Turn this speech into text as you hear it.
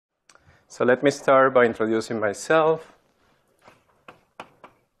So let me start by introducing myself.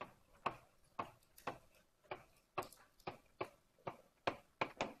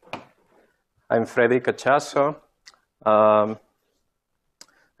 I'm Freddy Cachazo. I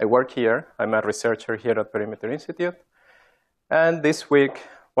work here. I'm a researcher here at Perimeter Institute. And this week,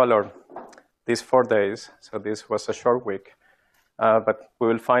 or these 4 days, so this was a short week, but we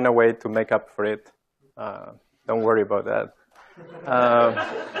will find a way to make up for it. Don't worry about that.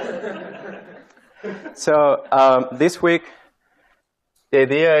 This week, the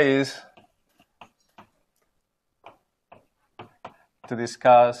idea is to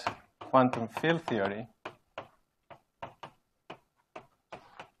discuss quantum field theory.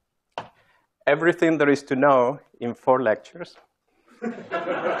 Everything there is to know in 4 lectures.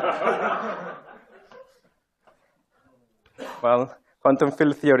 Well, quantum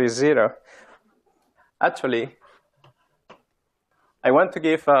field theory 0. Actually, I want to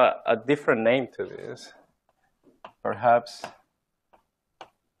give a different name to this. Perhaps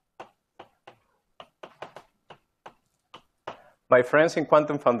my friends in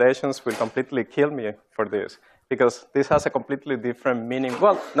quantum foundations will completely kill me for this, because this has a completely different meaning.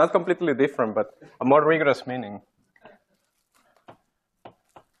 Well, not completely different, but a more rigorous meaning.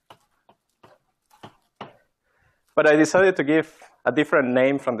 But I decided to give a different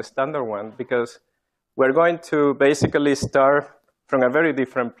name from the standard one, because we're going to basically start from a very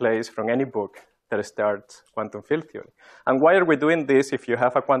different place from any book that starts quantum field theory. And why are we doing this if you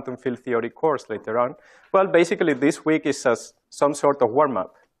have a quantum field theory course later on? Well, basically, this week is some sort of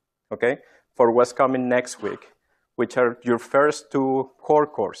warm-up, okay, for what's coming next week, which are your first 2 core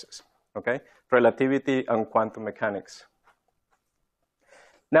courses, okay, relativity and quantum mechanics.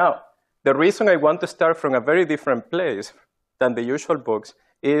 Now, the reason I want to start from a very different place than the usual books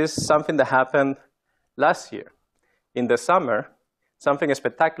is something that happened last year. In the summer, something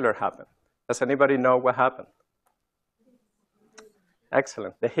spectacular happened. Does anybody know what happened?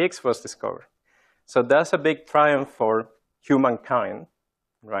 Excellent. The Higgs was discovered. So that's a big triumph for humankind,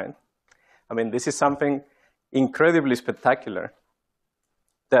 right? I mean, this is something incredibly spectacular,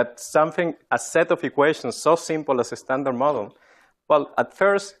 that a set of equations so simple as a standard model, well, at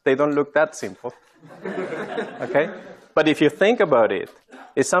first, they don't look that simple, okay? But if you think about it,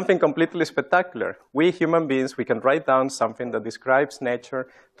 it's something completely spectacular. We human beings, we can write down something that describes nature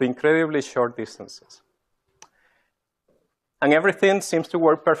to incredibly short distances. And everything seems to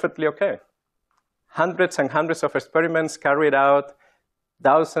work perfectly okay. Hundreds and hundreds of experiments carried out,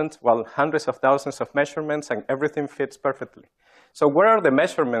 hundreds of thousands of measurements, and everything fits perfectly. So where are the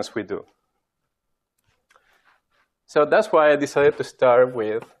measurements we do? So that's why I decided to start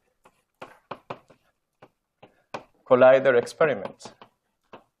with collider experiments.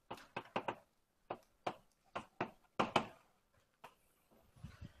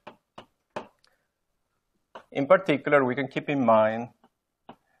 In particular, we can keep in mind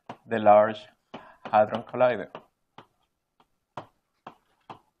the Large Hadron Collider.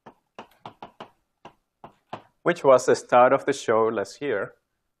 Which was the start of the show last year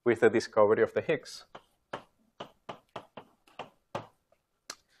with the discovery of the Higgs.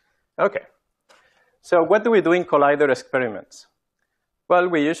 Okay, so what do we do in collider experiments? Well,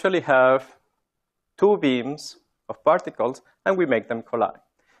 we usually have 2 beams of particles, and we make them collide.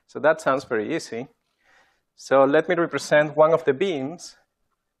 So that sounds very easy. So let me represent one of the beams.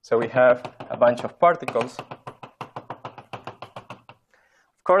 So we have a bunch of particles.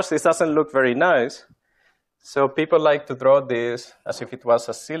 Of course, this doesn't look very nice. So people like to draw this as if it was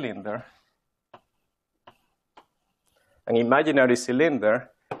a cylinder, an imaginary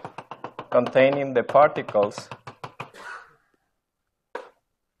cylinder containing the particles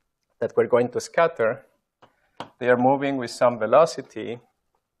that we're going to scatter. They are moving with some velocity.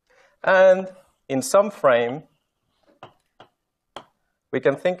 And in some frame, we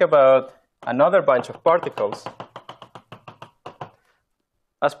can think about another bunch of particles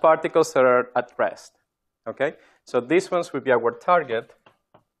as particles that are at rest. Okay? So these ones would be our target.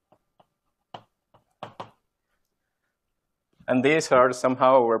 And these are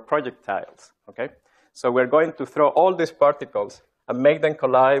somehow our projectiles. Okay? So we're going to throw all these particles and make them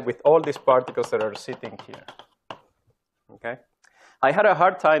collide with all these particles that are sitting here. Okay? I had a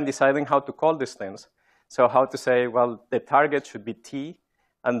hard time deciding how to call these things. So how to say, well, the target should be T,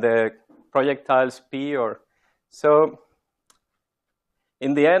 and the projectiles P, or so.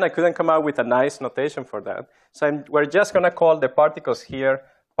 In the end, I couldn't come up with a nice notation for that. So we're just going to call the particles here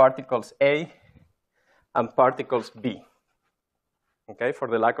particles A and particles B. Okay, for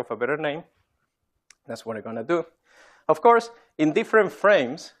the lack of a better name, that's what we're going to do. Of course, in different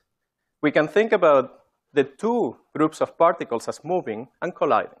frames, we can think about the 2 groups of particles as moving and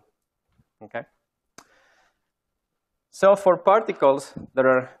colliding. Okay? So for particles that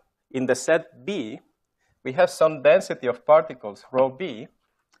are in the set B, we have some density of particles, rho B.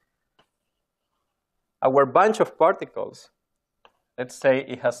 Our bunch of particles, let's say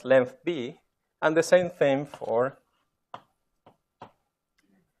it has length B, and the same thing for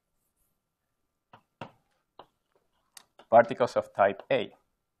particles of type A.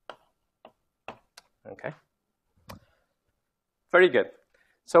 Okay? Very good.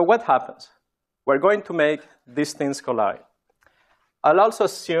 So what happens? We're going to make these things collide. I'll also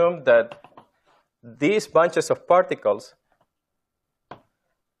assume that these bunches of particles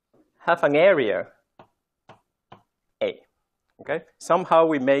have an area A. Okay? Somehow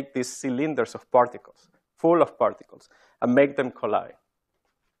we make these cylinders of particles, full of particles, and make them collide.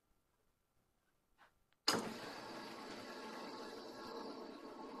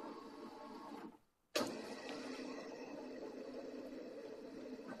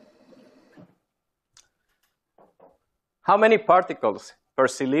 How many particles per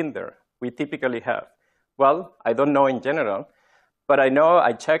cylinder we typically have? Well, I don't know in general, but I know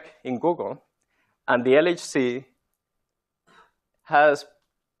I check in Google, and the LHC has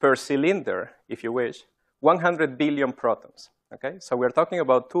per cylinder, if you wish, 100 billion protons. Okay? So we're talking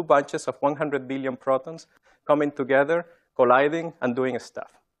about two bunches of 100 billion protons coming together, colliding, and doing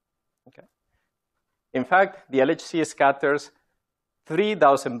stuff. Okay? In fact, the LHC scatters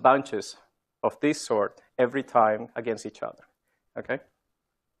 3,000 bunches of this sort every time against each other. Okay?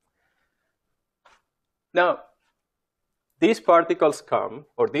 Now, these particles come,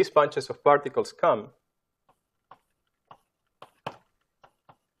 or these bunches of particles come,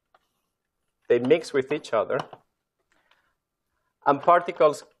 they mix with each other, and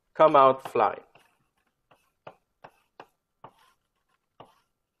particles come out flying.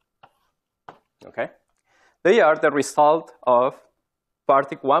 Okay? They are the result of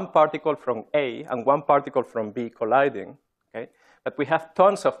one particle from A and one particle from B colliding, okay? But we have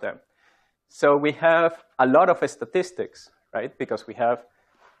tons of them. So we have a lot of statistics, right? Because we have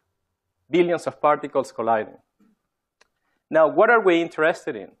billions of particles colliding. Now, what are we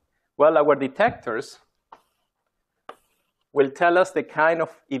interested in? Well, our detectors will tell us the kind of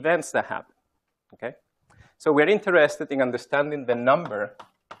events that happen, okay? So we're interested in understanding the number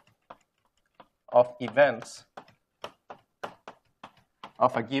of events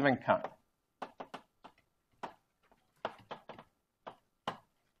of a given kind.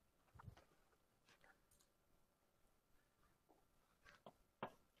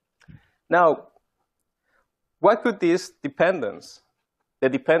 Now, what could this dependence, the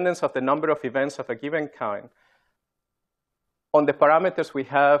dependence of the number of events of a given kind, on the parameters we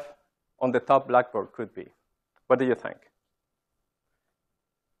have on the top blackboard could be? What do you think?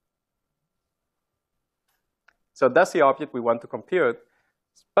 So that's the object we want to compute,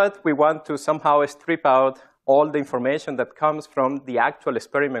 but we want to somehow strip out all the information that comes from the actual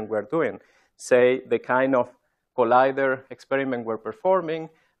experiment we're doing, say the kind of collider experiment we're performing,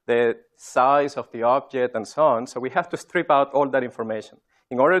 the size of the object, and so on. So we have to strip out all that information.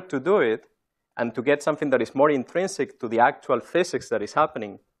 In order to do it, and to get something that is more intrinsic to the actual physics that is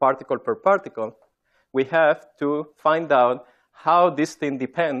happening, particle per particle, we have to find out how this thing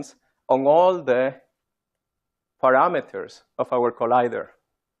depends on all the parameters of our collider.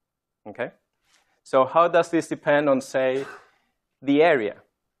 Okay? So how does this depend on, say, the area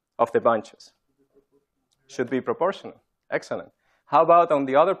of the bunches? Should be proportional. Excellent. How about on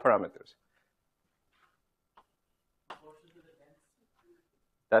the other parameters?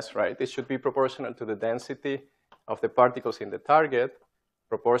 That's right. It should be proportional to the density of the particles in the target,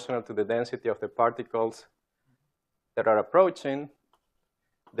 proportional to the density of the particles that are approaching,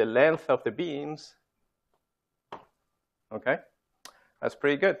 the length of the beams. Okay? That's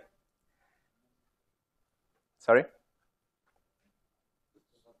pretty good. Sorry?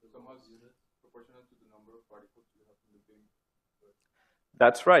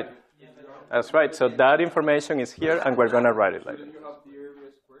 That's right. That's right. So that information is here, and we're going to write it later.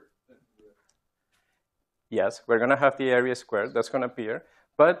 Yes, we're going to have the area squared. That's going to appear.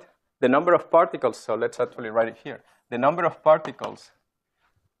 But the number of particles, so let's actually write it here. The number of particles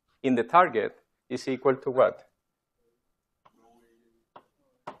in the target is equal to what?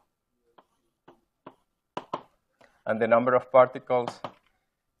 And the number of particles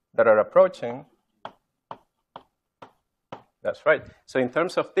that are approaching, that's right. So in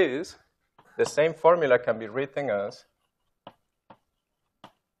terms of this, the same formula can be written as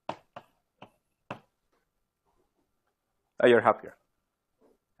oh, you're happier.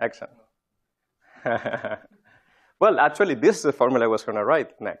 Excellent. Well, actually, this is the formula I was going to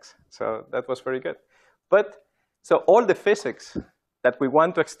write next. So that was very good. But so all the physics that we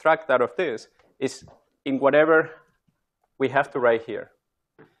want to extract out of this is in whatever we have to write here.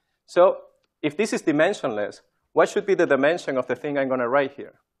 So if this is dimensionless, what should be the dimension of the thing I'm going to write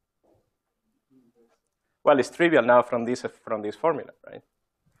here? Well, it's trivial now from this formula, right?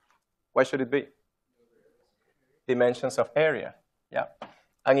 What should it be? Dimensions of area, yeah.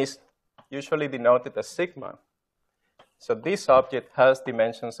 And it's usually denoted as sigma. So this object has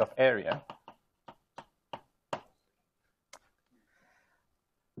dimensions of area.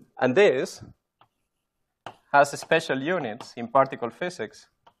 And this has special units in particle physics.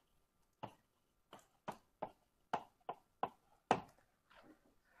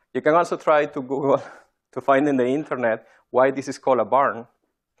 You can also try to Google to find in the internet why this is called a barn.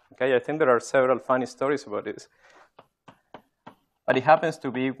 Okay, I think there are several funny stories about this. But it happens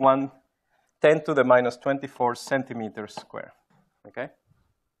to be 10 to the minus 24 centimeters square. Okay?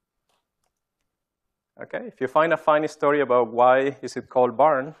 Okay, if you find a funny story about why is it called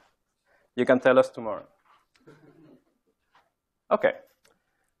barn, you can tell us tomorrow. Okay,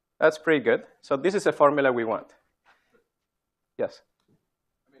 that's pretty good. So this is a formula we want. Yes?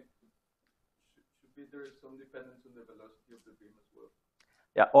 I mean, should be there some dependence on the velocity of the beam as well?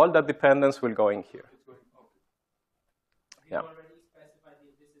 Yeah, all that dependence will go in here. It's going, okay. Yeah. You already specified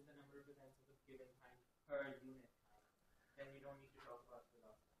that this is the number of events at a given time per unit time. Then you don't need to talk about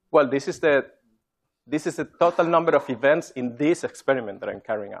velocity. Well, this is the total number of events in this experiment that I'm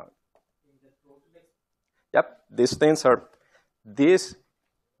carrying out. Yep, these things are these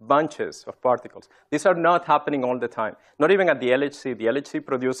bunches of particles. These are not happening all the time. Not even at the LHC. The LHC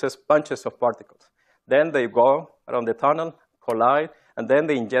produces bunches of particles. Then they go around the tunnel, collide, and then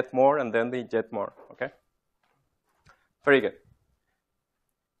they inject more, and then they inject more. Okay? Very good.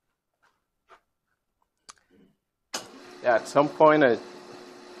 Yeah, at some point,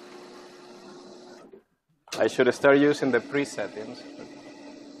 I should start using the presettings.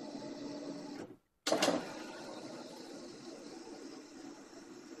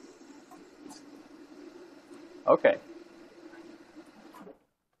 Okay.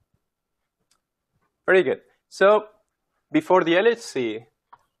 Very good. So before the LHC,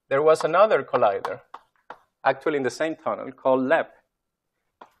 there was another collider, actually in the same tunnel, called LEP.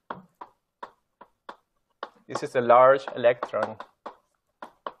 This is a large electron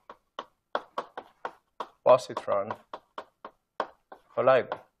positron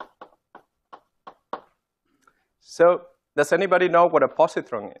collider. So does anybody know what a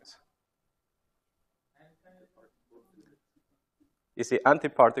positron is? It's the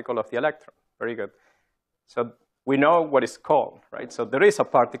antiparticle of the electron. Very good. So we know what it's called, right? So there is a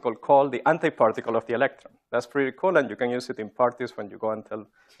particle called the antiparticle of the electron. That's pretty cool, and you can use it in parties when you go and tell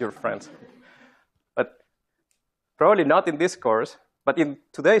your friends. But probably not in this course, but in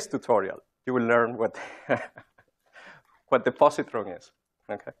today's tutorial, you will learn what, what the positron is.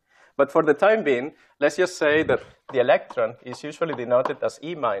 Okay? But for the time being, let's just say that the electron is usually denoted as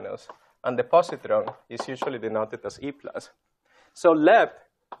E minus, and the positron is usually denoted as E plus. So LEP,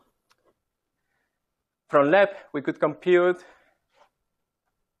 from LEP, we could compute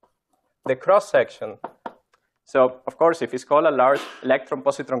the cross-section. So, of course, if it's called a large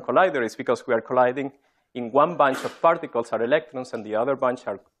electron-positron collider, it's because we are colliding in one bunch of particles are electrons and the other bunch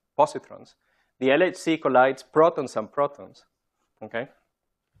are positrons. The LHC collides protons and protons, okay?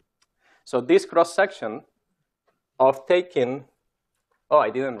 So this cross-section of taking, oh, I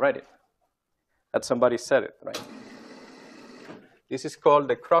didn't write it. That somebody said it, right? This is called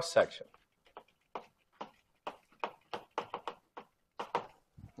the cross-section.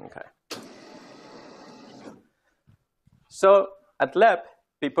 Okay. So at LEP,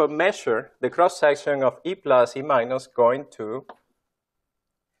 people measure the cross-section of E plus, E minus going to,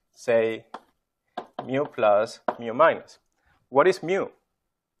 say, mu plus, mu minus. What is mu?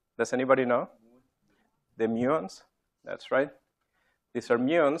 Does anybody know? The muons, that's right. These are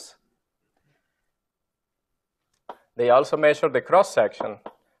muons. They also measure the cross-section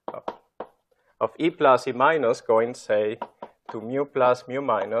of E plus, E minus going, say, to mu plus, mu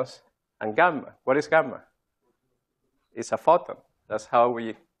minus, and gamma. What is gamma? It's a photon. That's how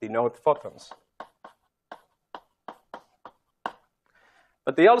we denote photons.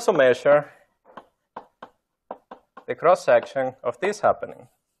 But they also measure the cross-section of this happening.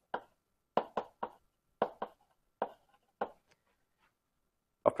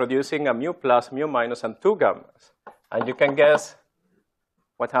 Of producing a mu plus, mu minus, and two gammas. And you can guess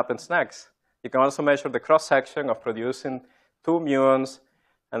what happens next. You can also measure the cross-section of producing two muons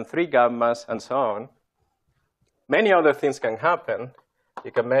and three gammas and so on. Many other things can happen.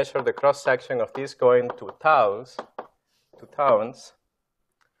 You can measure the cross-section of this going to taus, to towns.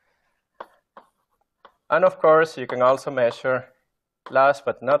 And of course, you can also measure last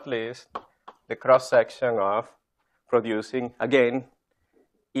but not least, the cross-section of producing, again,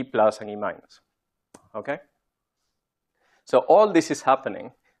 E plus and E minus. Okay? So all this is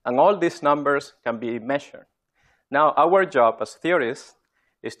happening, and all these numbers can be measured. Now, our job as theorists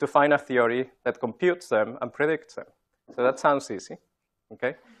is to find a theory that computes them and predicts them. So that sounds easy.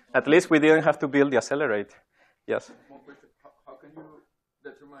 Okay? At least we didn't have to build the accelerator. Yes? One question. How can you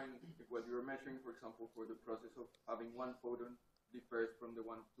determine what you're measuring, for example, for the process of having one photon differs from the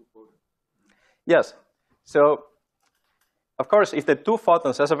one of two photons? Yes. So, of course, if the two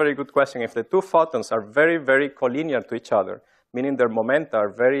photons, that's a very good question. If the two photons are very, very collinear to each other, meaning their momenta are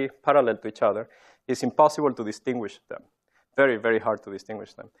very parallel to each other, it's impossible to distinguish them. Very, very hard to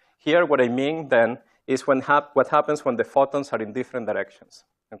distinguish them. Here, what I mean then is what happens when the photons are in different directions.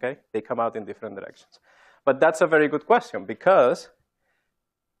 Okay? They come out in different directions. But that's a very good question, because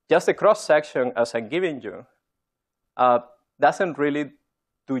just the cross-section, as I'm giving you, doesn't really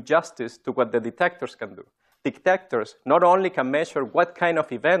do justice to what the detectors can do. Detectors not only can measure what kind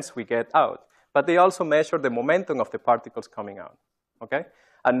of events we get out, but they also measure the momentum of the particles coming out. Okay?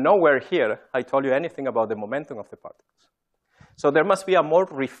 And nowhere here I told you anything about the momentum of the particles. So there must be a more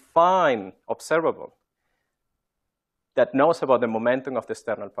refined observable that knows about the momentum of the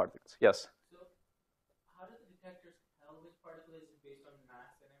external particles. Yes? So how do the detectors tell which particle is based on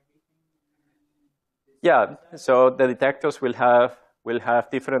mass and everything? Yeah, so the detectors will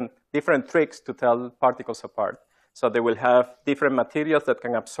have different tricks to tell particles apart. So they will have different materials that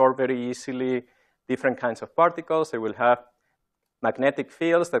can absorb very easily different kinds of particles. They will have magnetic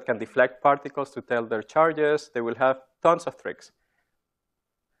fields that can deflect particles to tell their charges. They will have tons of tricks.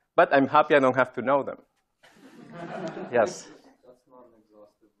 But I'm happy I don't have to know them. Yes? That's not an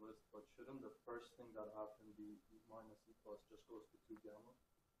exhaustive list, but shouldn't the first thing that happened be E minus E plus just goes to 2 gamma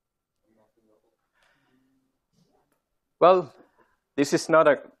and nothing else? Well, this is not,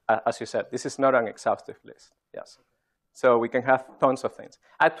 as you said, this is not an exhaustive list. Yes. So we can have tons of things.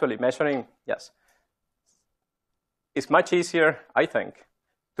 Actually, measuring, yes. It's much easier, I think,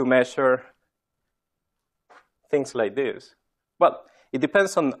 to measure things like this. Well, it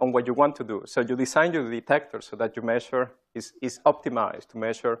depends on what you want to do. So you design your detector so that you measure is optimized to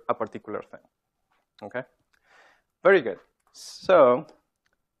measure a particular thing. Okay? Very good. So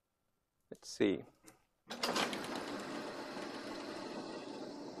let's see.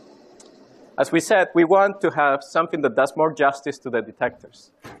 As we said, we want to have something that does more justice to the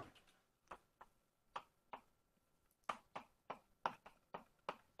detectors.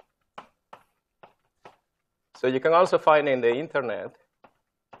 So you can also find in the internet,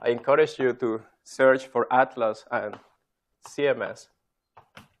 I encourage you to search for Atlas and CMS.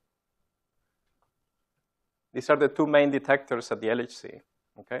 These are the two main detectors at the LHC,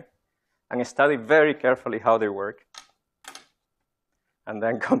 okay? And study very carefully how they work. And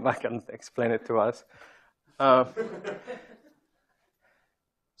then come back and explain it to us.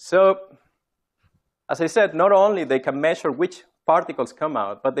 So, as I said, not only they can measure which particles come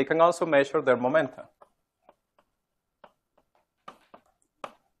out, but they can also measure their momenta.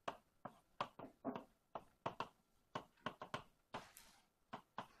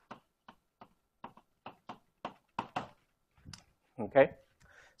 Okay?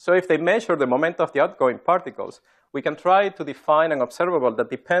 So if they measure the momentum of the outgoing particles, we can try to define an observable that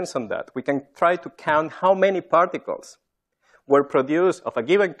depends on that. We can try to count how many particles were produced of a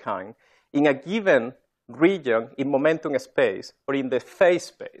given kind in a given region in momentum space or in the phase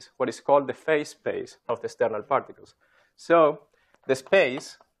space, what is called the phase space of the external particles. So the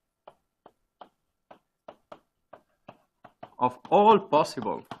space of all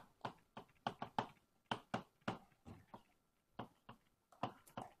possible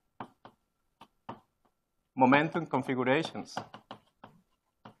momentum configurations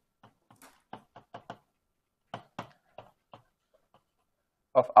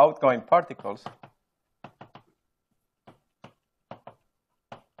of outgoing particles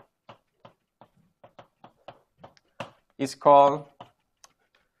is called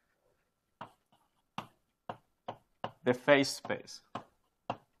the phase space.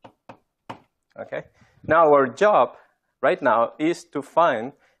 Okay? Now our job right now is to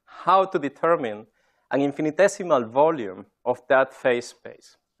find how to determine an infinitesimal volume of that phase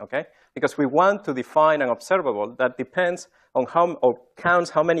space, okay? Because we want to define an observable that depends on how, or counts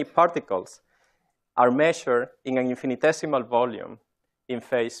how many particles are measured in an infinitesimal volume in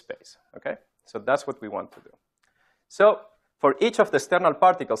phase space, okay? So that's what we want to do. So for each of the external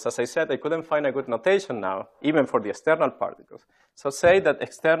particles, as I said, I couldn't find a good notation now, even for the external particles. So say that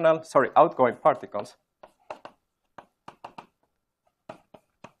outgoing particles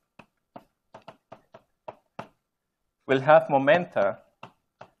will have momenta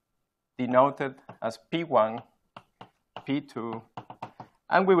denoted as P1, P2,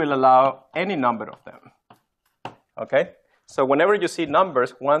 and we will allow any number of them. Okay? So whenever you see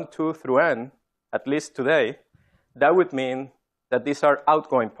numbers 1, 2 through n, at least today, that would mean that these are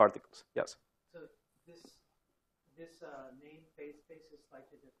outgoing particles. Yes? So this name phase space is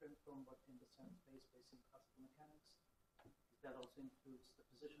slightly different from what in the sense phase space in classical mechanics. That also includes the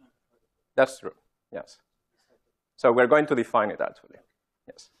position of the particle. That's true. Yes. So we're going to define it actually.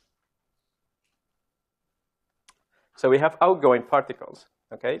 Yes. So we have outgoing particles.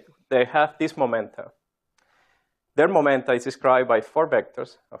 Okay? They have this momenta. Their momenta is described by 4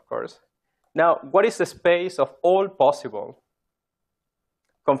 vectors, of course. Now, what is the space of all possible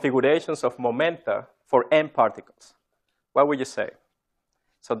configurations of momenta for n particles? What would you say?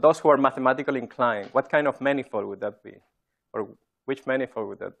 So those who are mathematically inclined, what kind of manifold would that be? Or which manifold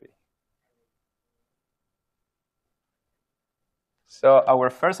would that be? So our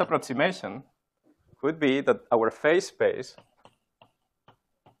first approximation could be that our phase space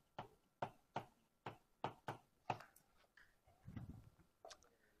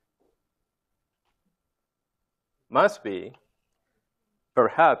must be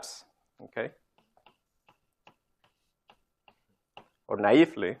perhaps, okay, or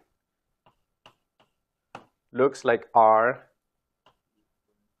naively, looks like R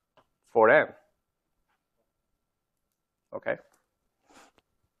for n. Okay?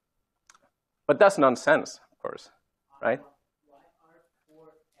 But that's nonsense, of course, right?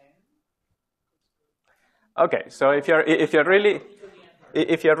 Okay, so if you're really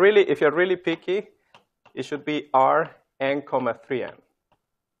picky, it should be R n, 3n.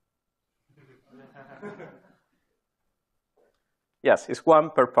 Yes, it's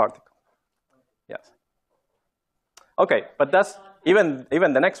 1 per particle. Yes. Okay, but that's even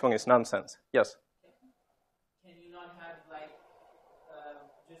the next one is nonsense. Yes. Can you not have like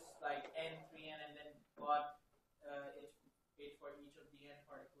just like n, 3n, and then plot it for each of the n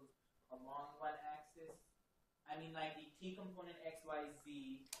particles along one axis? I mean, like the t component x, y,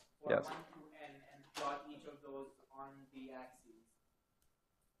 z for yes. 1 through n, and plot each of those on the axes.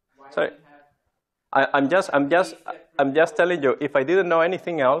 Why Sorry. do you have? I'm just telling you, if I didn't know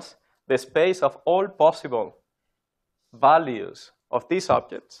anything else, the space of all possible values of these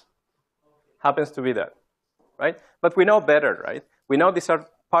objects happens to be that, right? But we know better, right? We know these are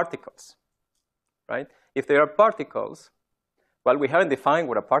particles, right? If they are particles, well, we haven't defined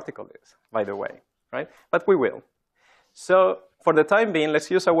what a particle is, by the way, right? But we will. So for the time being,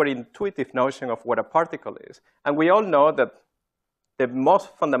 let's use our intuitive notion of what a particle is. And we all know that the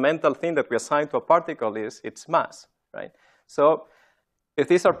most fundamental thing that we assign to a particle is its mass, right? So if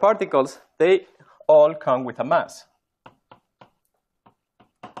these are particles, they all come with a mass.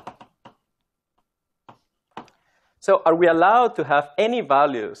 So are we allowed to have any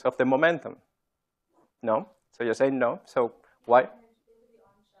values of the momentum? No. So you're saying no. So why?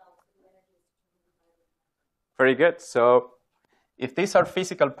 Very good. So if these are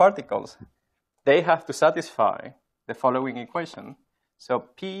physical particles, they have to satisfy the following equation. So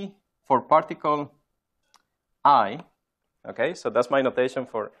P for particle I, okay, so that's my notation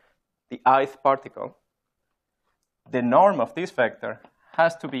for the ith particle. The norm of this vector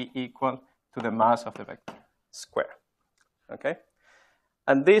has to be equal to the mass of the vector square, okay?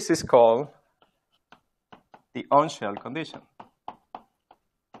 And this is called the on-shell condition,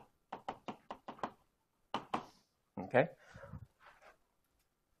 okay?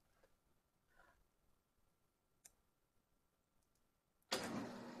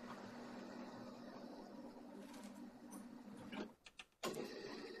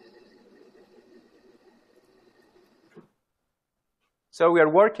 So we are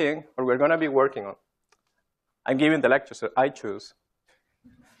working, or we're going to be working on, I'm giving the lecture, so I choose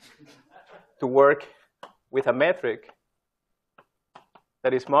to work with a metric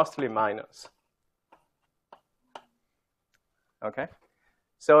that is mostly minus. Okay?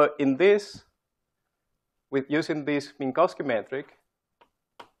 So in this, with using this Minkowski metric,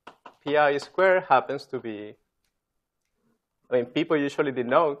 pi squared happens to be, I mean, people usually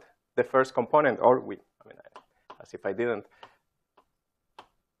denote the first component, or we, I mean, as if I didn't.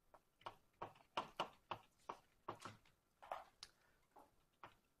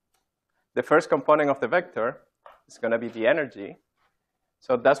 The first component of the vector is going to be the energy.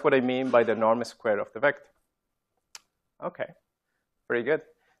 So that's what I mean by the norm square of the vector. Okay, very good.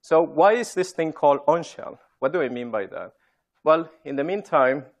 So why is this thing called on-shell? What do I mean by that? Well, in the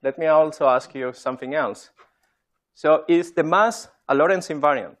meantime, let me also ask you something else. So is the mass a Lorentz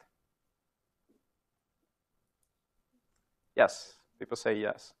invariant? Yes, people say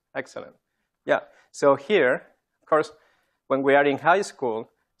yes. Excellent. Yeah, so here, course, when we are in high school,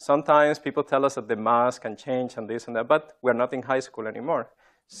 sometimes people tell us that the mass can change and this and that, but we're not in high school anymore.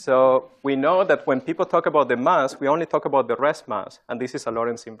 So we know that when people talk about the mass, we only talk about the rest mass, and this is a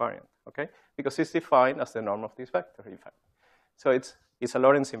Lorentz invariant, okay? Because it's defined as the norm of this vector, in fact. So it's a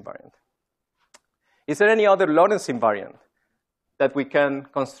Lorentz invariant. Is there any other Lorentz invariant that we can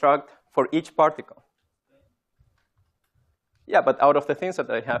construct for each particle? Yeah, but out of the things that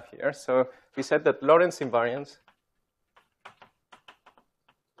I have here, so we said that Lorentz invariants.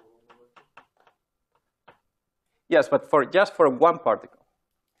 Yes, but just for one particle.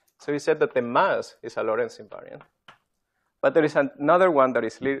 So we said that the mass is a Lorentz invariant. But there is another one that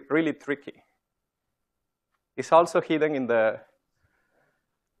is really tricky. It's also hidden in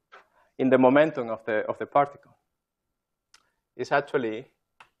the momentum of the particle. It's actually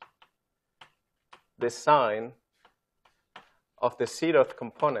the sign of the 0th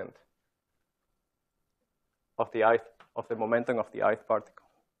component of the momentum of the ith particle.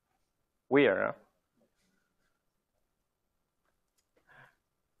 Weird, huh?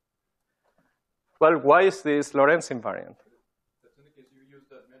 Well, why is this Lorentz invariant? That's in the case you use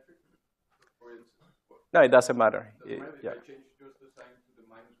that metric, for instance. No, it doesn't matter. Doesn't matter if Yeah. I change just the sign to the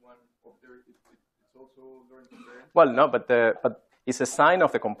 -1 up there, it's also Lorentz invariant? Well, no, but it's a sign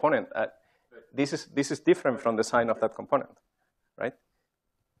of the component. This is different from the sign of that component, right?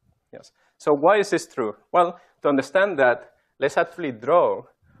 Yes. So why is this true? Well, to understand that, let's actually draw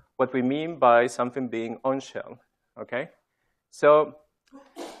what we mean by something being on-shell, okay? So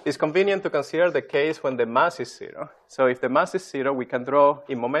it's convenient to consider the case when the mass is 0. So if the mass is 0, we can draw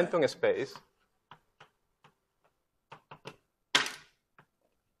in momentum space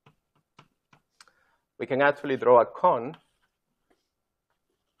we can actually draw a cone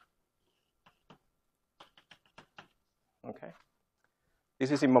okay?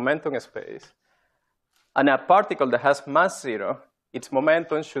 This is in momentum space. And a particle that has mass 0, its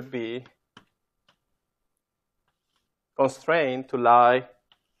momentum should be constrained to lie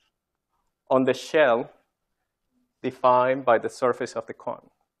on the shell defined by the surface of the cone.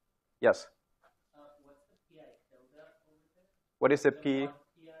 Yes? What's the PI tilde over there? What is the P? PI?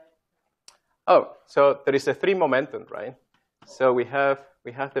 Oh, so there is a 3 momentum, right? So we have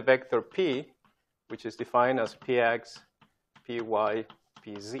the vector P, which is defined as Px, Py,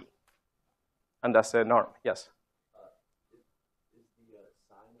 Pz. And that's the norm, yes? Is the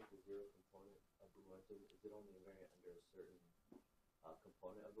sign of the 0 component of the momentum, is it only invariant under a certain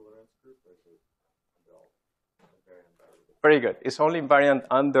component of the Lorentz group, or is it under all invariant under all of the? Very good. It's only invariant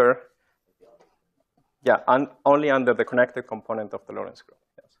under, only under the connected component of the Lorentz group,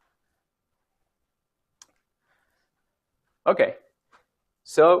 yes. Okay,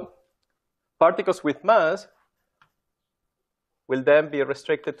 so particles with mass will then be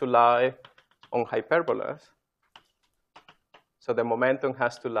restricted to lie on hyperbolas. So the momentum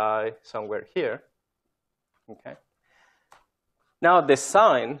has to lie somewhere here, okay? Now the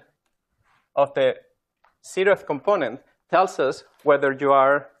sign of the 0th component tells us whether you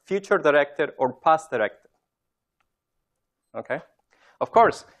are future-directed or past-directed, okay? Of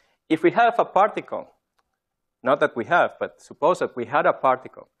course, if we have a particle, not that we have, but suppose that we had a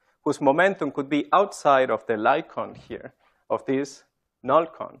particle whose momentum could be outside of the lie cone here, of this null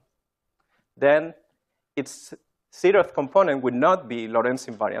cone, then its 0th component would not be Lorentz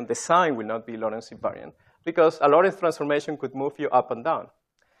invariant. The sign will not be Lorentz invariant because a Lorentz transformation could move you up and down.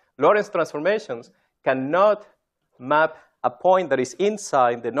 Lorentz transformations cannot map a point that is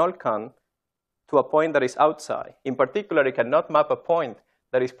inside the null cone to a point that is outside. In particular, it cannot map a point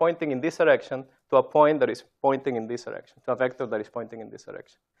that is pointing in this direction to a point that is pointing in this direction, to a vector that is pointing in this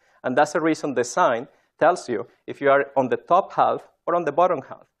direction. And that's the reason the sign tells you if you are on the top half or on the bottom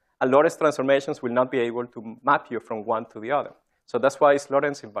half. And Lorentz transformations will not be able to map you from one to the other. So that's why it's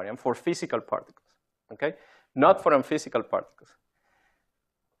Lorentz invariant for physical particles, okay? Not for unphysical particles.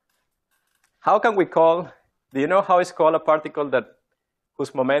 How can we call, do you know how it's called a particle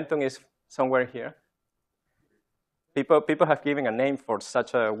whose momentum is somewhere here? People have given a name for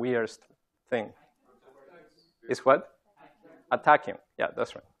such a weird thing. It's what? A tachyon. Yeah,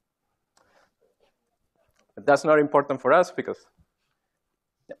 that's right. But that's not important for us because,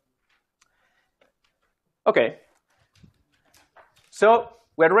 yeah. Okay. So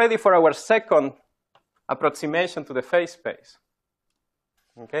we're ready for our second approximation to the phase space.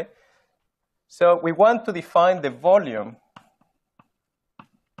 Okay? So we want to define the volume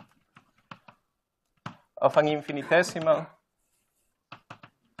of an infinitesimal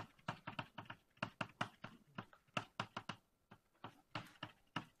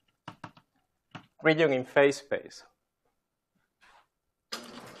region in phase space.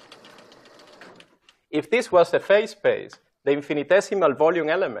 if this was a phase space, the infinitesimal volume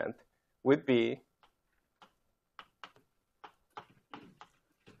element would be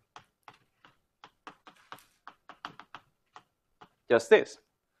just this,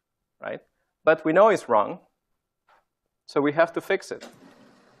 right? But we know it's wrong, so we have to fix it.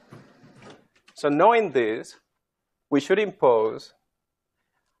 So knowing this, we should impose.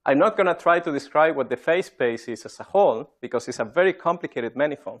 I'm not going to try to describe what the phase space is as a whole, because it's a very complicated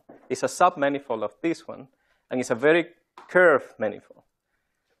manifold. It's a submanifold of this one, and it's a very curved manifold.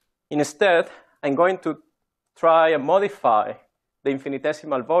 Instead, I'm going to try and modify the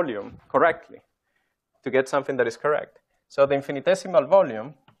infinitesimal volume correctly to get something that is correct. So the infinitesimal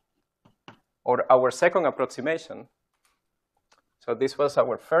volume, or our second approximation, so this was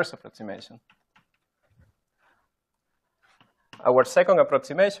our first approximation. Our second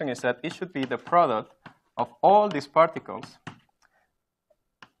approximation is that it should be the product of all these particles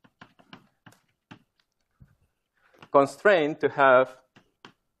constrained to have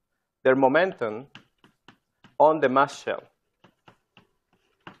their momentum on the mass shell.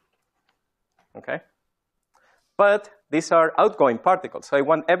 Okay? But these are outgoing particles, so I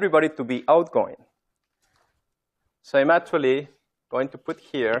want everybody to be outgoing. So I'm actually going to put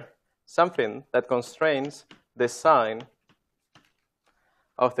here something that constrains the sign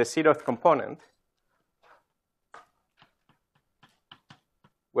of the zeroth component,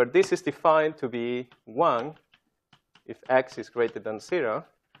 where this is defined to be 1 if x is greater than 0,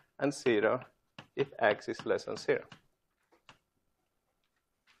 and 0 if x is less than 0.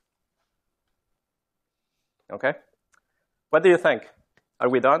 Okay? What do you think? Are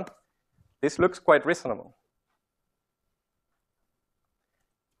we done? This looks quite reasonable.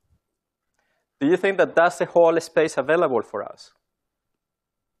 Do you think that that's the whole space available for us?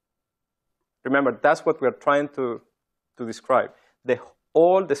 Remember, that's what we're trying to describe.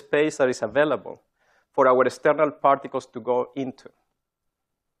 All the space that is available for our external particles to go into.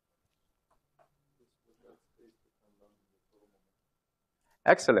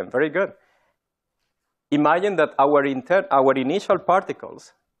 Excellent, very good. Imagine that our initial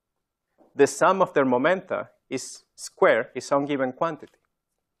particles, the sum of their momenta is square, is some given quantity.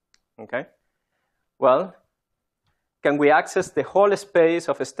 Okay? Well, can we access the whole space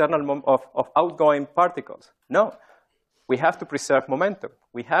of external of outgoing particles? No. We have to preserve momentum.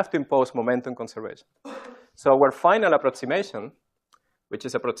 We have to impose momentum conservation. So our final approximation, which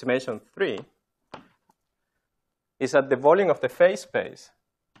is approximation 3, is that the volume of the phase space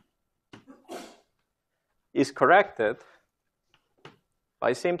is corrected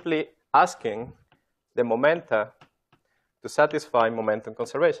by simply asking the momenta to satisfy momentum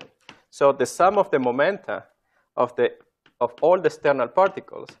conservation. So the sum of the momenta of all the external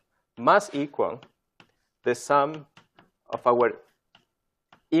particles must equal the sum of our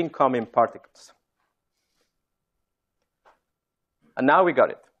incoming particles. And now we got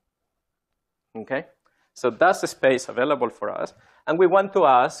it. Okay? So that's the space available for us. And we want to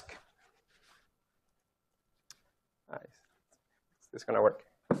ask, is this going to work?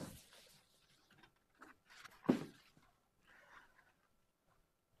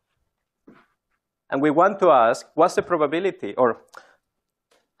 And we want to ask, what's the probability, or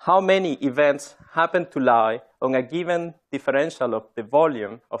how many events happen to lie on a given differential of the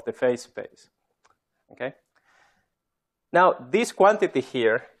volume of the phase space? Okay? Now, this quantity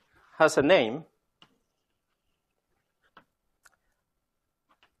here has a name.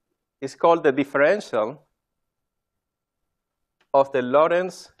 It's called the differential of the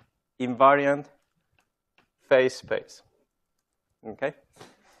Lorentz invariant phase space. Okay?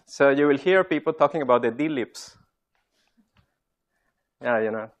 So you will hear people talking about the D-ellipse. Yeah,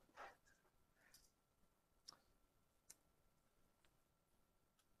 you know.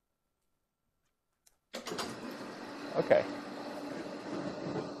 Okay.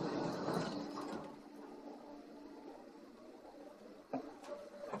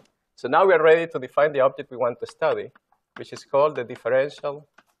 So now we are ready to define the object we want to study, which is called the differential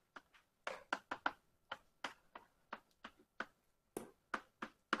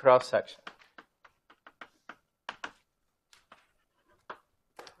cross-section.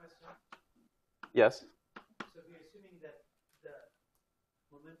 Yes? So we're assuming that the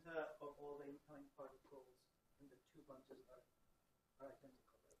momenta of all the incoming particles in the two bunches are identical,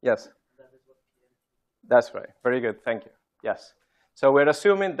 right? Yes. And that is what PM. That's right. Very good. Thank you. Yes. So we're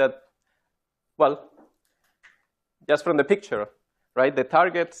assuming that, well, just from the picture, right, the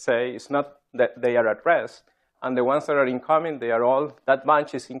target, say, is not that they are at rest, and the ones that are incoming, they are all, that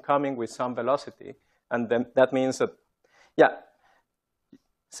bunch is incoming with some velocity. And then that means that, yeah,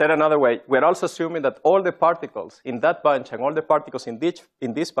 said another way, we're also assuming that all the particles in that bunch and all the particles in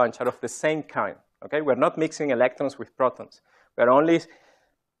this bunch are of the same kind. Okay? We're not mixing electrons with protons. We're only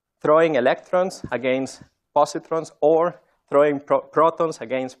throwing electrons against positrons or throwing protons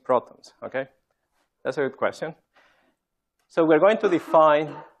against protons. Okay? That's a good question. So we're going to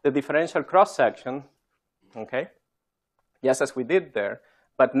define the differential cross-section, okay, just as we did there,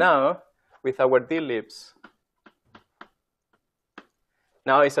 but now with our d-libs.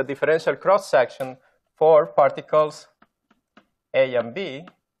 Now it's a differential cross-section for particles A and B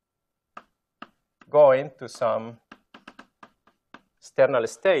going to some external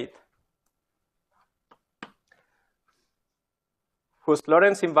state whose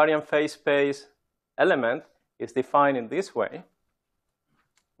Lorentz invariant phase space element is defined in this way,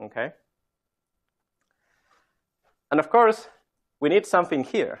 okay? And of course, we need something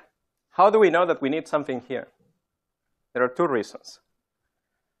here. How do we know that we need something here? There are two reasons.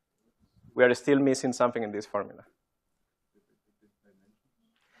 We are still missing something in this formula.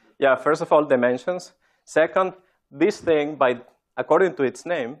 Yeah, first of all, dimensions. Second, this thing, according to its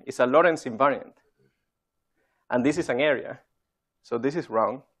name, is a Lorentz invariant. And this is an area. So this is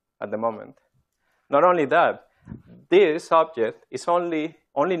wrong at the moment. Not only that, this object is only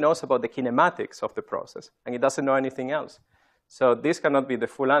knows about the kinematics of the process, and it doesn't know anything else. So this cannot be the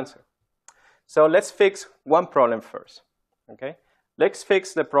full answer. So let's fix one problem first. Okay? Let's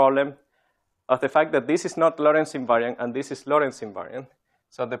fix the problem of the fact that this is not Lorentz invariant and this is Lorentz invariant.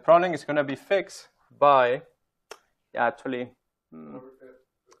 So the problem is going to be fixed by, actually,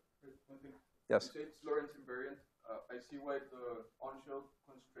 yes. You say it's Lorentz invariant. I see why the on-shell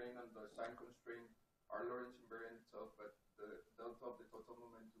constraint and the sign constraint are Lorentz invariant itself, but the delta of the total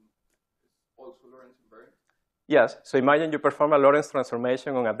momentum is also Lorentz invariant. Yes. So imagine you perform a Lorentz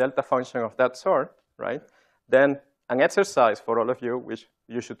transformation on a delta function of that sort, right? Then an exercise for all of you, which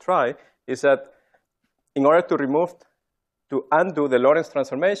you should try, is that in order to undo the Lorentz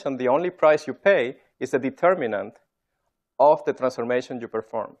transformation, the only price you pay is the determinant of the transformation you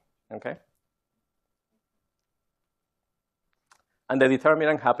perform, okay? And the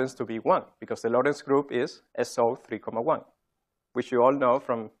determinant happens to be 1, because the Lorentz group is SO 3,1, which you all know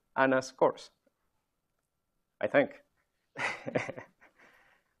from Anna's course, I think.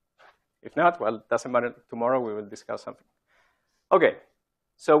 If not, well, it doesn't matter. Tomorrow we will discuss something. OK,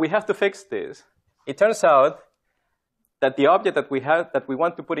 so we have to fix this. It turns out that the object that we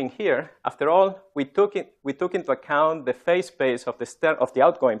want to put in here, after all, we took into account the phase space of the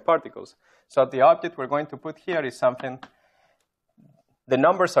outgoing particles. So the object we're going to put here is something. The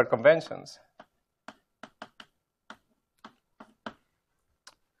numbers are conventions.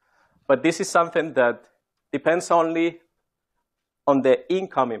 But this is something that depends only on the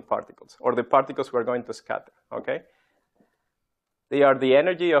incoming particles, or the particles we're going to scatter, okay? They are the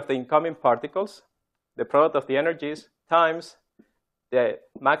energy of the incoming particles, the product of the energies, times the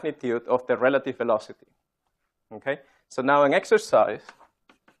magnitude of the relative velocity, okay? So now an exercise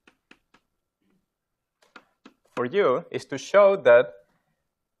for you is to show that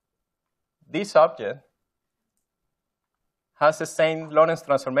this object has the same Lorentz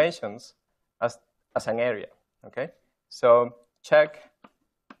transformations as an area, okay? So check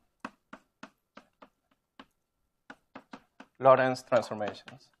Lorentz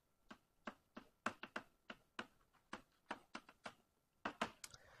transformations.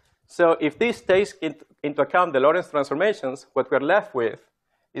 So if this takes into account the Lorentz transformations, what we're left with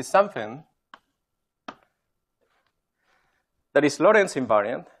is something that is Lorentz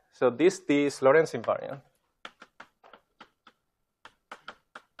invariant. So this is Lorentz invariant.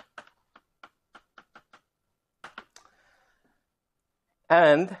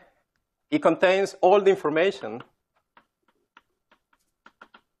 And it contains all the information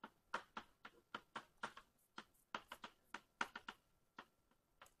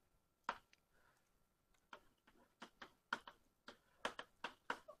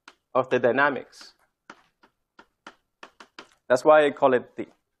of the dynamics. That's why I call it D.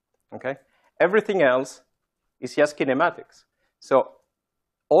 Okay? Everything else is just kinematics. So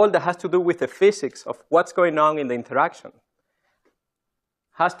all that has to do with the physics of what's going on in the interaction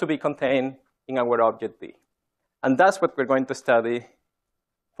has to be contained in our object D. And that's what we're going to study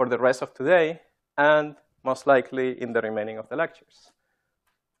for the rest of today and most likely in the remaining of the lectures.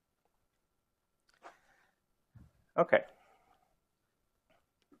 Okay.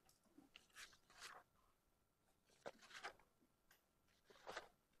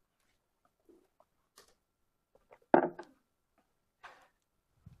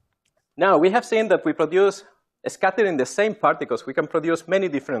 Now, we have seen that we produce, scattering the same particles, we can produce many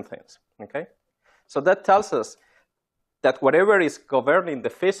different things, okay? So that tells us that whatever is governing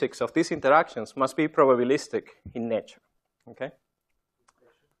the physics of these interactions must be probabilistic in nature, okay?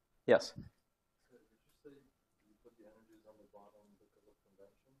 Yes? So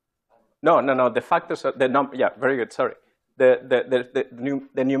No. The factors are the number. Yeah, very good. Sorry.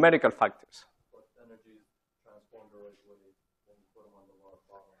 The numerical factors. What energy is transformed the right way when you put them on the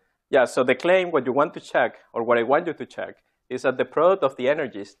bottom? Yeah. So the claim, what you want to check, or what I want you to check, is that the product of the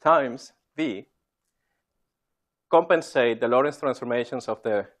energies times V compensate the Lorentz transformations of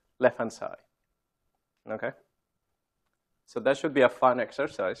the left-hand side. Okay. So that should be a fun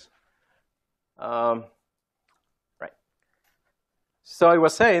exercise. Right. So I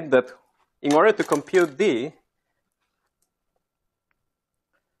was saying that in order to compute D,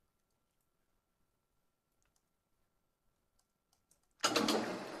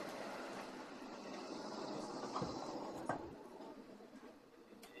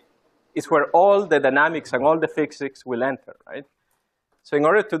 is where all the dynamics and all the physics will enter, right? So in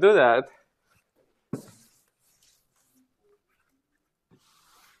order to do that,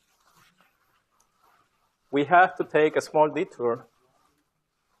 we have to take a small detour .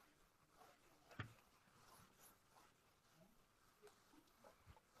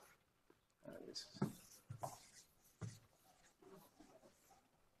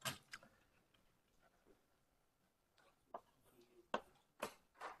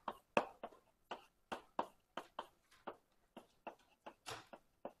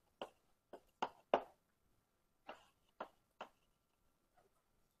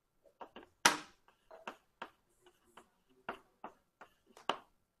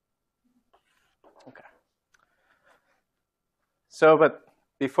 Okay. So, but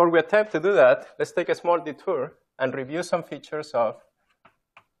before we attempt to do that, let's take a small detour and review some features of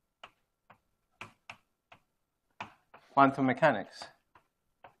quantum mechanics.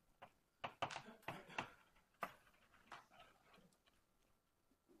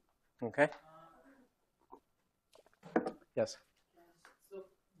 Okay? Yes? So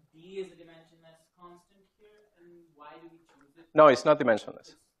D is a dimensionless constant here, and why do we choose it? No, it's not dimensionless.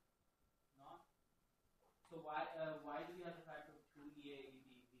 It's not? So why do we have the factor of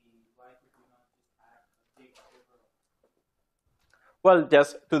 2EADB? Why could we not just add a big overall? Well,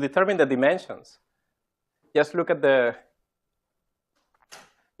 just to determine the dimensions, just look at the,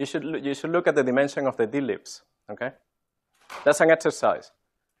 you should look at the dimension of the D-ellipse, okay? That's an exercise.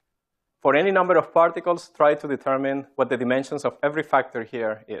 For any number of particles, try to determine what the dimensions of every factor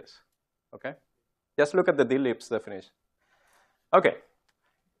here is, okay? Just look at the D-ellipse definition. Okay.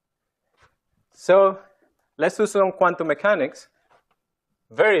 So let's do some quantum mechanics.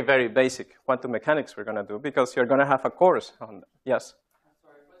 Very, very basic quantum mechanics we're going to do, because you're going to have a course on that. Yes? I'm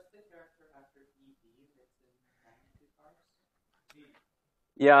sorry, what's the character after EB that's in magnitude parts?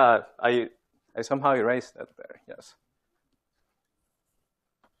 Yeah, I somehow erased that there, yes.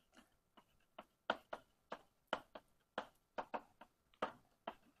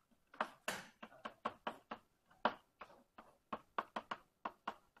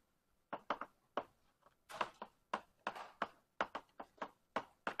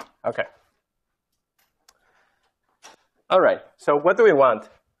 Okay. All right, so what do we want?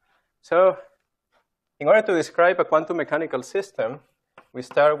 So in order to describe a quantum mechanical system, we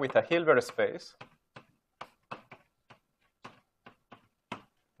start with a Hilbert space.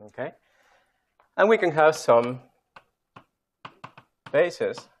 Okay. And we can have some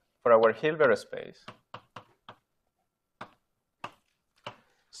bases for our Hilbert space.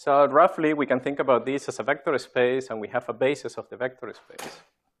 So roughly, we can think about this as a vector space, and we have a basis of the vector space.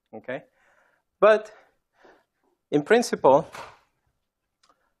 Okay? But in principle,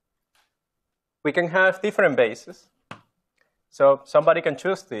 we can have different bases. So somebody can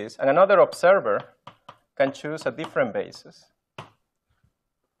choose this, and another observer can choose a different basis.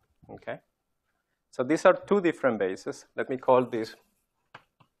 Okay? So these are two different bases. Let me call this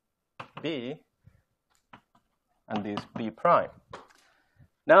B and this B prime.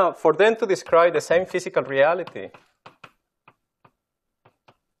 Now, for them to describe the same physical reality,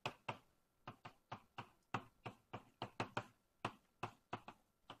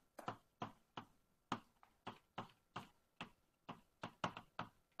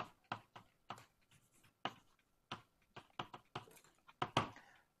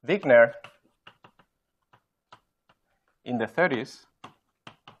 Wigner, in the 30s,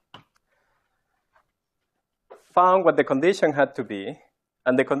 found what the condition had to be,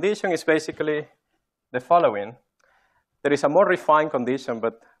 and the condition is basically the following. There is a more refined condition,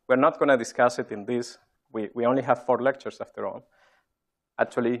 but we're not going to discuss it in this. We only have 4 lectures after all.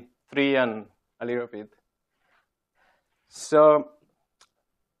 Actually, 3 and a little bit. So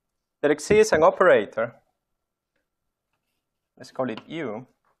there exists an operator, let's call it U,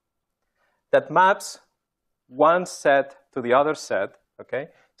 that maps one set to the other set, okay?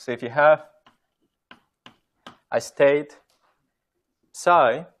 So if you have a state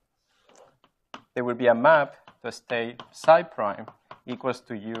psi, there will be a map to a state psi prime equals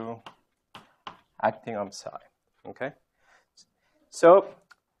to u acting on psi. Okay? So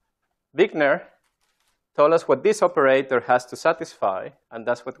Wigner told us what this operator has to satisfy, and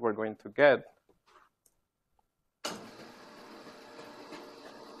that's what we're going to get.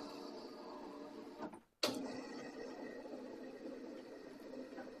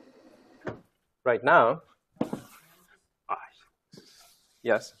 Right now.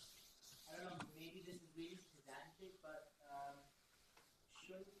 Yes? I don't know, maybe this is really pedantic, but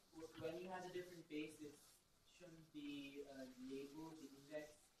when you have the different bases, shouldn't the label, the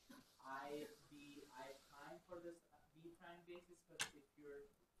index, I be I prime for this B prime basis? Because if you're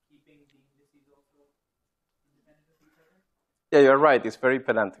keeping the indices also independent of each other? Yeah, you're right. It's very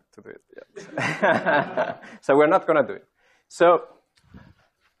pedantic to do it. Yeah. So we're not going to do it. So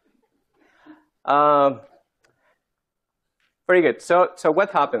very good. So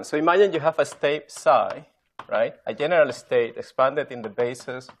what happens? So imagine you have a state psi, right? A general state expanded in the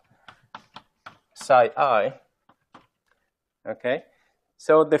basis psi I. Okay?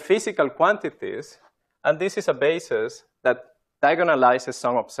 So the physical quantities, and this is a basis that diagonalizes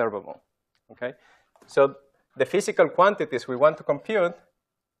some observable. Okay? So the physical quantities we want to compute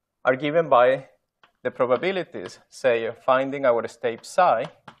are given by the probabilities, say, of finding our state psi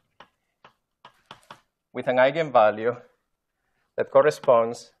with an eigenvalue that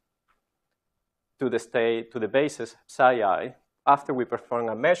corresponds to the state, to the basis psi I after we perform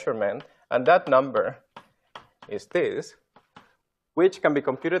a measurement, and that number is this, which can be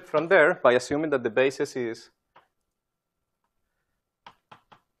computed from there by assuming that the basis is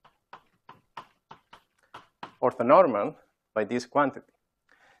orthonormal by this quantity.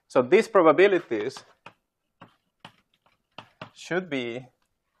 So these probabilities should be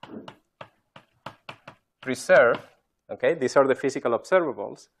preserved. Okay, these are the physical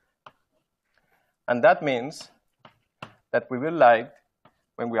observables. And that means that we will like,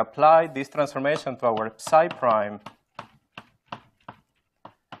 when we apply this transformation to our psi prime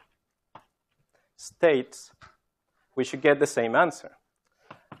states, we should get the same answer.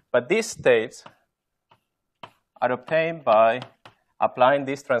 But these states are obtained by applying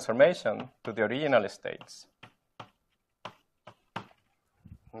this transformation to the original states.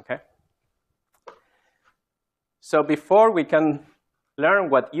 Okay? So before we can learn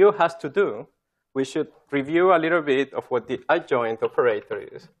what U has to do, we should review a little bit of what the adjoint operator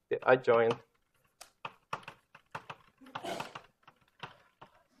is. The adjoint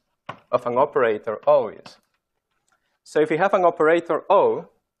of an operator O is. So if we have an operator O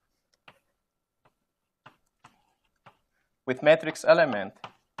with matrix element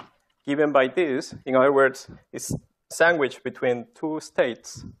given by this, in other words, it's sandwiched between two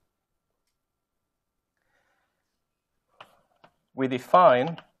states, we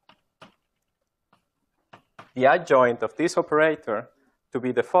define the adjoint of this operator to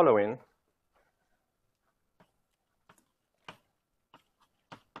be the following.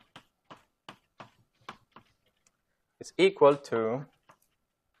 It's equal to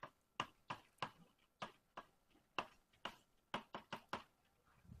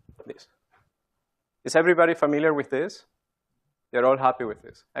this. Is everybody familiar with this? They're all happy with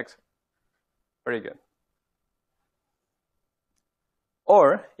this. Excellent. Very good.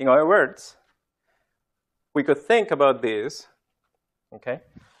 Or, in other words, we could think about this. Okay?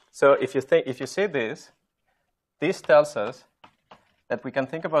 So if you see this, this tells us that we can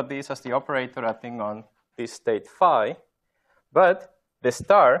think about this as the operator acting on this state phi, but the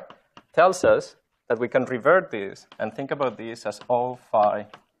star tells us that we can revert this and think about this as O phi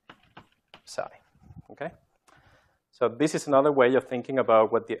psi. Okay? So this is another way of thinking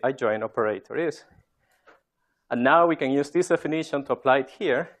about what the adjoint operator is. And now we can use this definition to apply it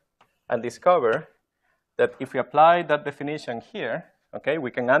here and discover that if we apply that definition here, okay,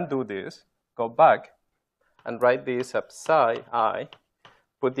 we can undo this, go back, and write this as psi I,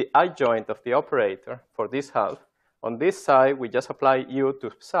 put the adjoint of the operator for this half. On this side, we just apply U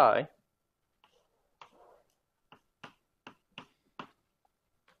to psi.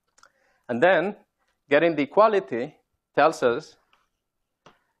 And then getting the equality tells us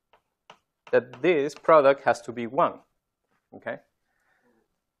that this product has to be 1. Okay?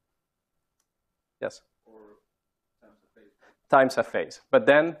 Yes? Or times a phase. Times a phase. But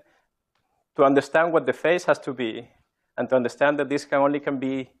then, to understand what the phase has to be, and to understand that this can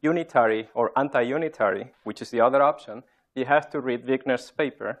be unitary or anti-unitary, which is the other option, you have to read Wigner's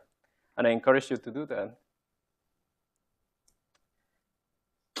paper, and I encourage you to do that.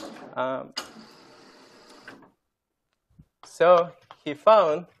 So he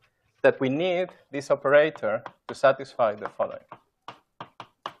found that we need this operator to satisfy the following.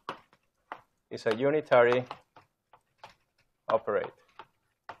 is a unitary operator.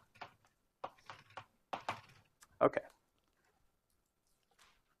 Okay.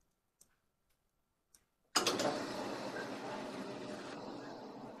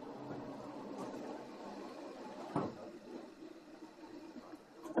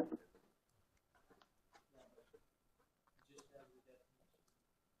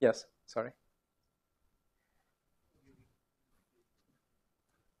 Yes, sorry.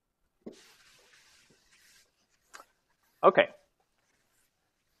 Okay.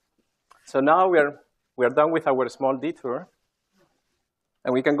 So now we're done with our small detour,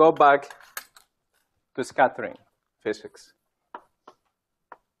 and we can go back to scattering physics.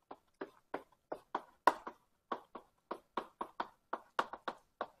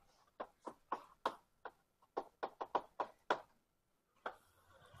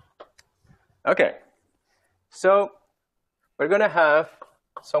 Okay. So we're going to have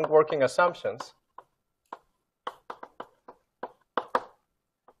some working assumptions.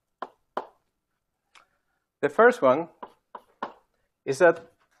 The first one is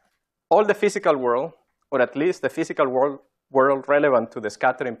that all the physical world, or at least the physical world relevant to the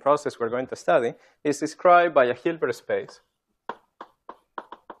scattering process we're going to study, is described by a Hilbert space.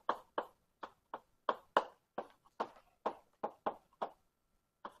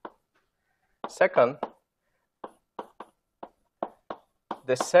 Second,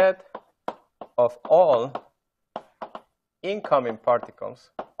 the set of all incoming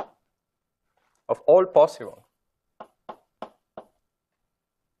particles of all possible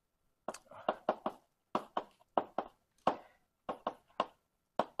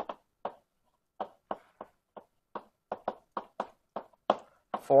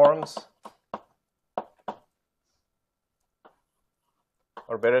forms,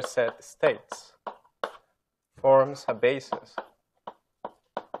 or better said, states, forms a basis.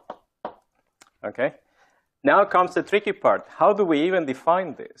 Okay? Now comes the tricky part. How do we even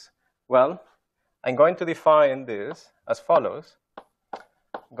define this? Well, I'm going to define this as follows.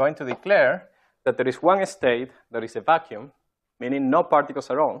 I'm going to declare that there is one state that is a vacuum, meaning no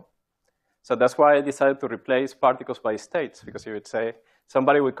particles at all. So that's why I decided to replace particles by states, because you would say,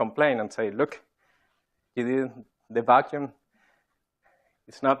 somebody would complain and say, look, the vacuum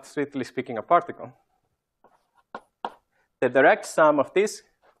is not strictly speaking a particle. The direct sum of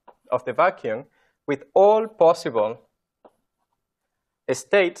the vacuum with all possible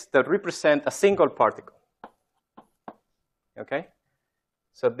states that represent a single particle. Okay?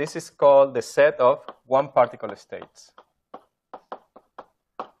 So this is called the set of one particle states.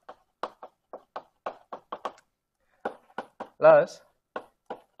 Plus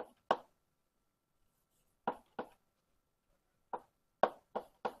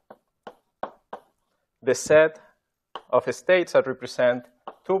the set of states that represent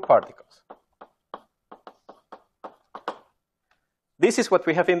two particles. This is what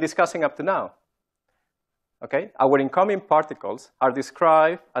we have been discussing up to now. Okay? Our incoming particles are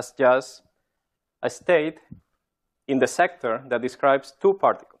described as just a state in the sector that describes two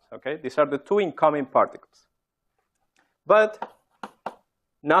particles. Okay? These are the two incoming particles. But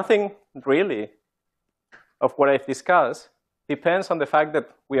nothing really of what I've discussed depends on the fact that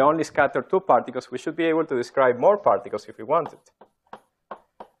we only scatter two particles. We should be able to describe more particles if we wanted.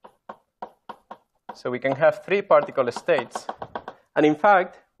 So we can have three particle states. And in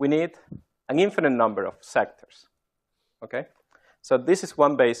fact, we need an infinite number of sectors. Okay? So this is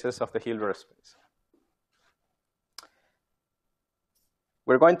one basis of the Hilbert space.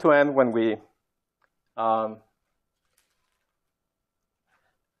 We're going to end when we,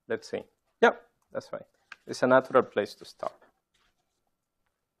 let's see. Yeah, that's right. It's a natural place to start.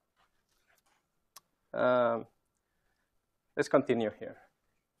 Let's continue here.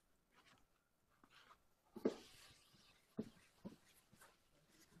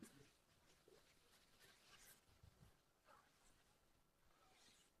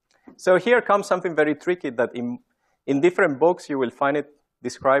 So here comes something very tricky that in different books you will find it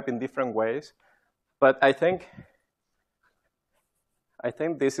described in different ways. But I think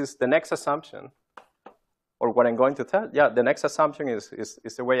this is the next assumption, or what I'm going to tell. Yeah, the next assumption is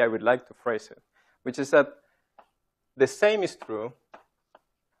the way I would like to phrase it, which is that the same is true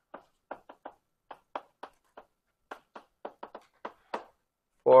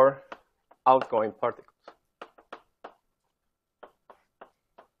for outgoing particles.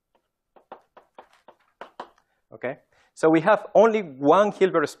 Okay? So we have only one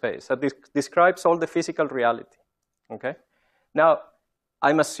Hilbert space that describes all the physical reality. Okay? Now,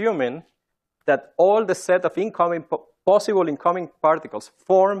 I'm assuming that all the set of possible incoming particles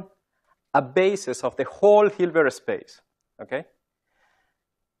form a basis of the whole Hilbert space. Okay?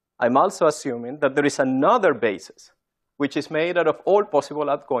 I'm also assuming that there is another basis, which is made out of all possible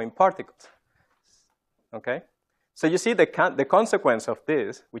outgoing particles. Okay? So you see the consequence of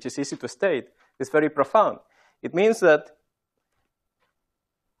this, which is easy to state, is very profound. It means that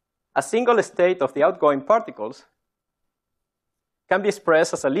a single state of the outgoing particles can be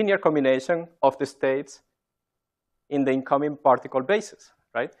expressed as a linear combination of the states in the incoming particle basis,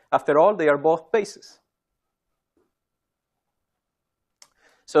 right? After all, they are both bases.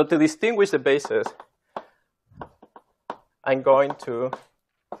 So to distinguish the bases, I'm going to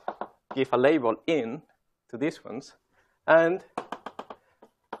give a label in to these ones, and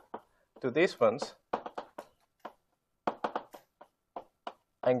to these ones,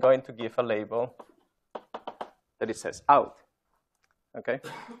 I'm going to give a label that it says out. Okay?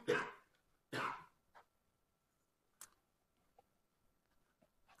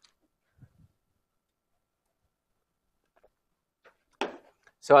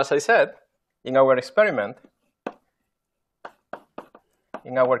 So as I said, in our experiment,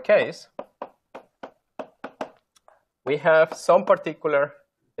 in our case, we have some particular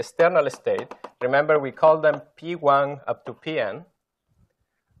external state. Remember, we call them P1 up to Pn.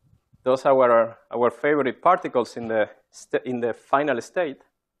 Those are our favorite particles in the final state.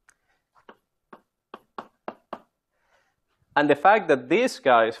 And the fact that these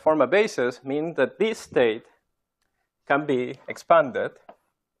guys form a basis means that this state can be expanded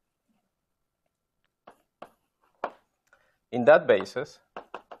in that basis,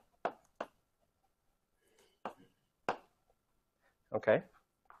 okay,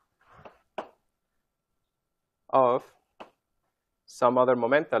 of some other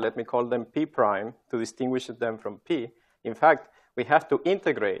momenta. Let me call them P prime to distinguish them from P. In fact, we have to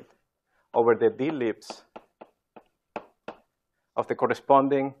integrate over the d-libs of the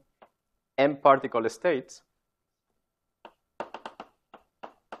corresponding m particle states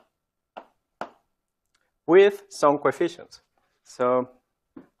with some coefficients. So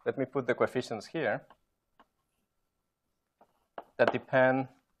let me put the coefficients here that depend.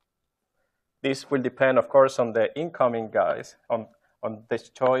 This will depend, of course, on the incoming guys, on the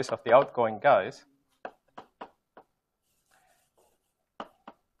choice of the outgoing guys.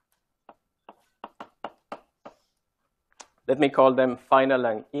 Let me call them final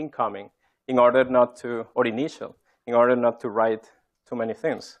and incoming in order not to, or initial, in order not to write too many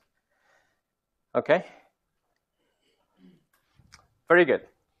things. Okay? Very good.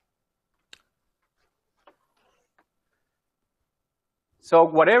 So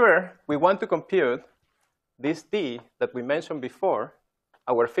whatever we want to compute, this D that we mentioned before,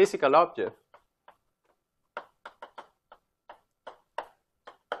 our physical object,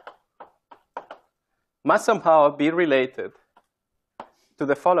 must somehow be related to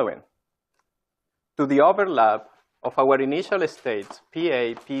the following: to the overlap of our initial states,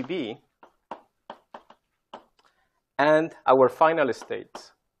 PA, PB, and our final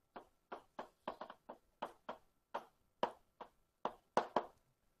states.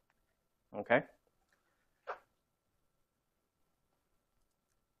 Okay?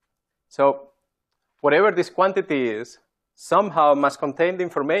 So whatever this quantity is, somehow must contain the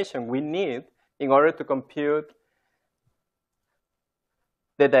information we need in order to compute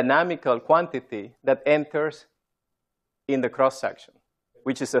the dynamical quantity that enters in the cross-section,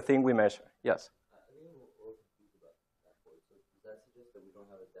 which is the thing we measure. Yes? I think we're confused about that point. So does that suggest that we don't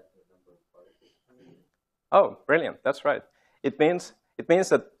have a definite number of particles coming in? Oh, brilliant. That's right. It means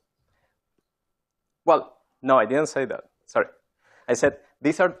that, well, no, I didn't say that. Sorry. I said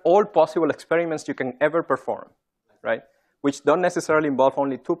these are all possible experiments you can ever perform, right? Which don't necessarily involve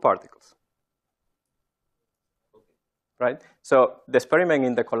only two particles. Right? So the experiment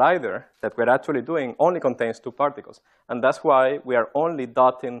in the collider that we're actually doing only contains two particles. And that's why we are only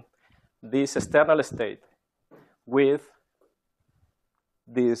dotting this external state with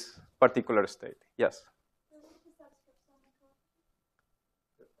this particular state. Yes?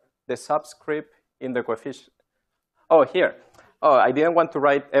 The subscript in the coefficient. Oh, here. Oh, I didn't want to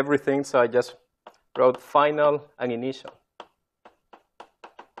write everything, so I just wrote final and initial.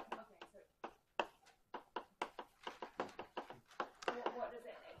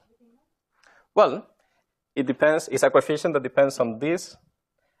 Well, it depends. It's a coefficient that depends on this,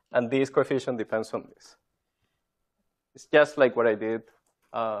 and this coefficient depends on this. It's just like what I did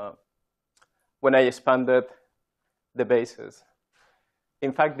when I expanded the bases.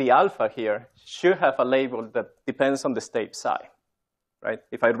 In fact, the alpha here should have a label that depends on the state psi, right?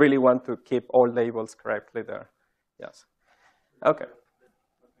 If I really want to keep all labels correctly there. Yes. Okay.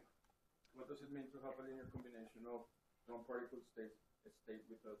 What does it mean to have a linear combination of one particle state, a state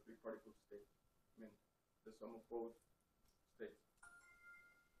with a three particle state? I mean, the sum of both states.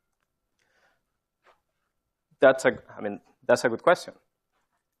 that's a good question.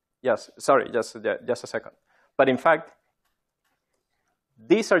 Yes, sorry, just a second. But in fact,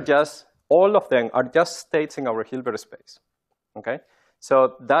 these are just, all of them are just states in our Hilbert space, okay?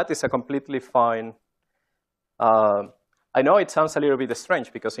 So that is a completely fine, I know it sounds a little bit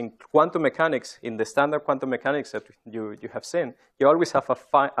strange because in quantum mechanics, in the standard quantum mechanics that you have seen, you always have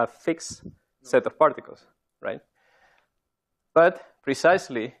a fixed set of particles, right? But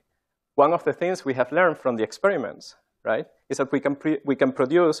precisely, one of the things we have learned from the experiments, right, is that we can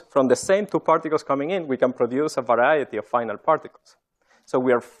produce, from the same two particles coming in, we can produce a variety of final particles. So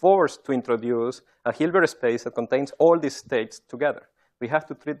we are forced to introduce a Hilbert space that contains all these states together. We have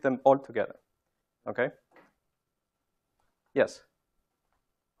to treat them all together, okay? Yes?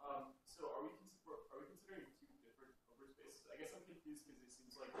 So are we considering two different Hilbert spaces? I guess I'm confused because it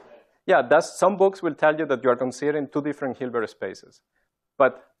seems like that. Yeah, some books will tell you that you are considering two different Hilbert spaces.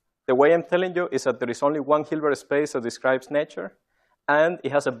 But the way I'm telling you is that there is only one Hilbert space that describes nature, and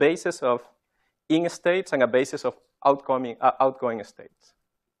it has a basis of in states and a basis of outgoing states.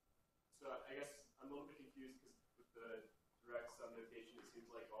 So I guess I'm a little bit confused because with the direct sum notation, it seems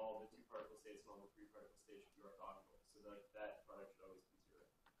like all the two particle states and all the three particle states should be orthogonal. So like that product should always be zero.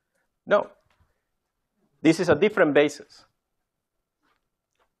 No. This is a different basis.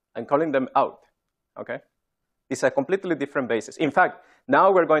 I'm calling them out, okay? It's a completely different basis. In fact,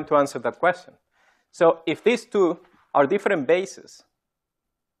 now we're going to answer that question. So if these two are different bases,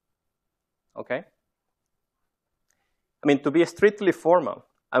 okay? I mean, to be strictly formal,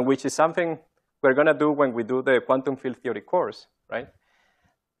 and which is something we're going to do when we do the quantum field theory course, right?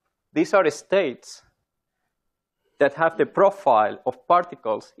 These are states that have the profile of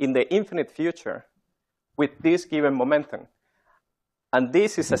particles in the infinite future with this given momentum. And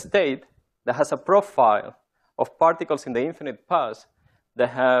this is a state that has a profile of particles in the infinite past that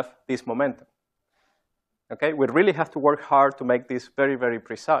have this momentum. Okay? We really have to work hard to make this very, very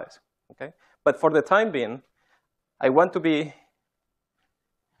precise. Okay? But for the time being, I don't want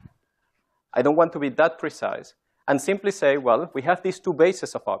to be that precise and simply say, well, we have these two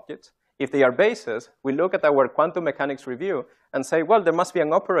bases of objects. If they are bases, we look at our quantum mechanics review and say, well, there must be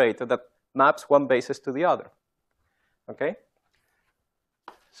an operator that maps one basis to the other. Okay?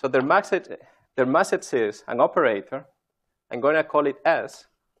 So there must exist an operator. I'm going to call it S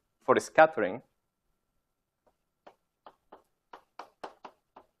for scattering.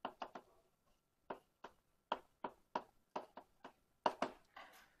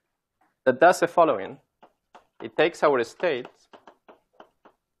 That does the following. It takes our states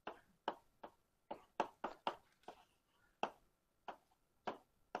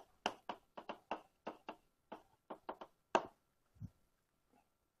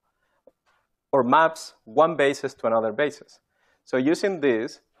or maps one basis to another basis. So using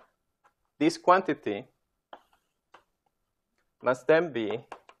this quantity must then be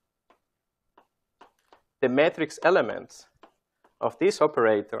the matrix elements of this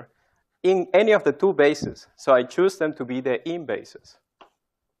operator in any of the two bases. So I choose them to be the in bases.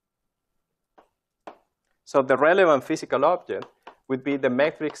 So the relevant physical object would be the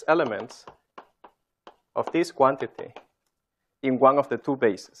matrix elements of this quantity in one of the two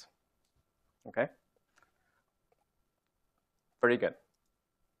bases. Okay? Very good.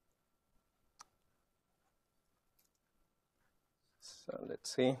 So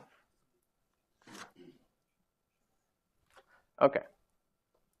let's see. Okay.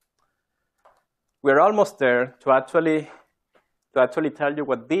 We're almost there to actually tell you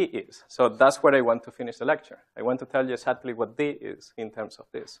what D is. So that's where I want to finish the lecture. I want to tell you exactly what D is in terms of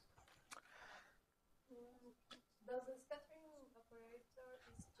this. Does the scattering operator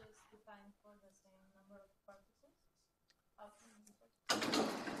is just defined for the same number of particles?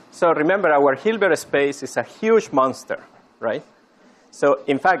 So remember, our Hilbert space is a huge monster, right? So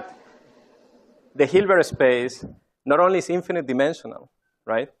in fact, the Hilbert space not only is infinite dimensional,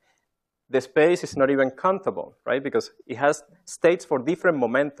 right? The space is not even countable, right? Because it has states for different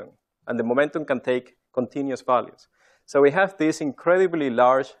momentum, and the momentum can take continuous values. So we have this incredibly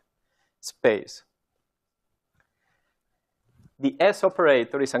large space. The S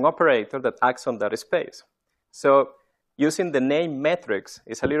operator is an operator that acts on that space. So using the name metrics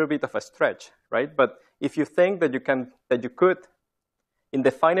is a little bit of a stretch, right? But if you think that you could, in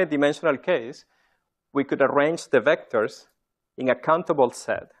the finite dimensional case, we could arrange the vectors in a countable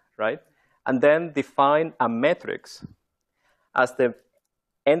set, right? And then define a matrix as the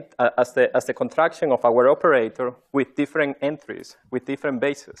contraction of our operator with different entries, with different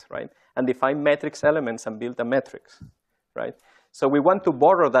bases, right? And define matrix elements and build a matrix, right? So we want to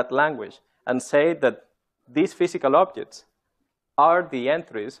borrow that language and say that these physical objects are the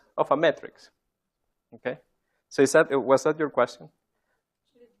entries of a matrix, okay? So was that your question?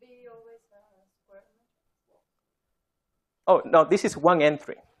 Should it be always a square matrix? Oh, no, this is one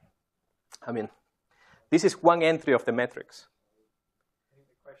entry. I mean, this is one entry of the matrix. I think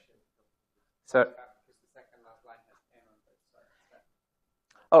the question So, because the second last line has n on both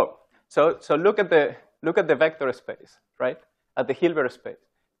sides. so look at the vector space, right? At the Hilbert space.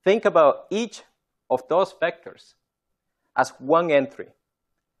 Think about each of those vectors as one entry.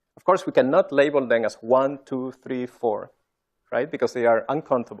 Of course, we cannot label them as 1, 2, 3, 4, right? Because they are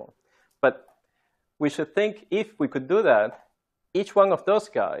uncountable. But we should think if we could do that, each one of those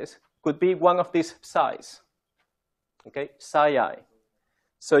guys could be one of these psi's, okay? Psi I.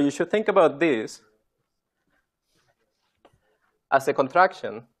 So you should think about this as a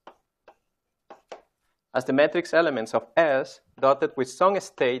contraction as the matrix elements of S dotted with some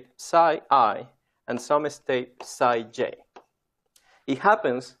state psi I and some state psi j. It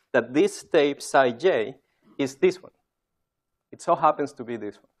happens that this state psi j is this one. It so happens to be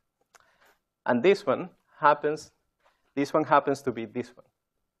this one. And this one happens to be this one.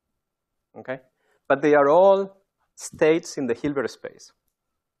 Okay? But they are all states in the Hilbert space.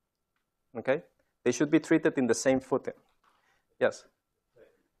 Okay? They should be treated in the same footing. Yes?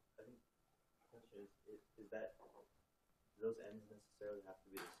 I think the question is that those ends necessarily have to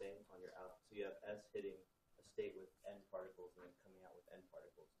be the same on your out? So you have S hitting a state with n particles and then coming out with n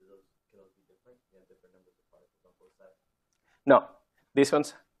particles. Can those be different? You have different numbers of particles on both sides? No. This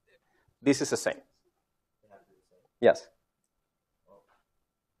is the same. They have to be the same? Yes.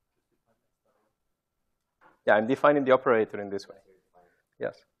 Yeah, I'm defining the operator in this way.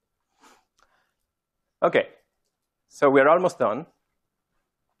 Yes. Okay. So we're almost done.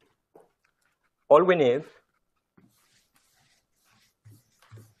 All we need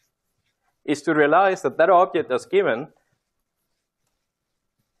is to realize that that object that's given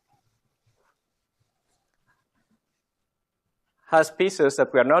has pieces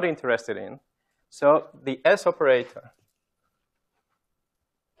that we are not interested in. So the S operator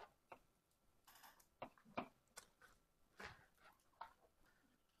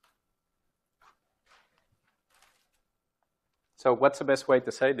so what's the best way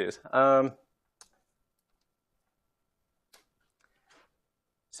to say this?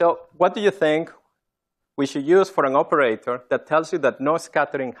 So what do you think we should use for an operator that tells you that no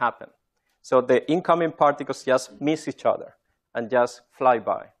scattering happened? So the incoming particles just miss each other and just fly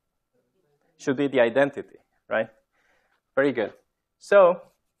by. Should be the identity, right? Very good. So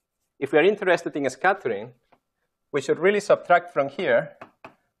if we are interested in scattering, we should really subtract from here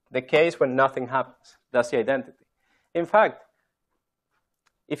the case when nothing happens. That's the identity. In fact,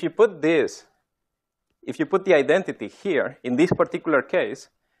 if you put the identity here, in this particular case,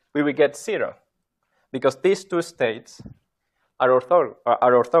 we will get 0, because these two states are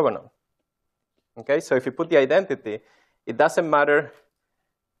orthogonal. Okay, so if you put the identity, it doesn't matter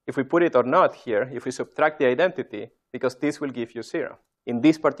if we put it or not here, if we subtract the identity, because this will give you 0 in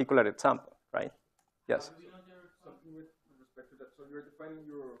this particular example, right? Yes? Something with respect to that. So you're defining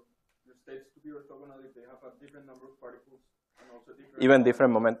your states to be orthogonal if they have a different number of particles and also different... Even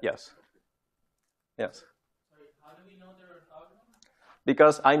different moment, yes. Yes. Sorry, how do we know they're orthogonal?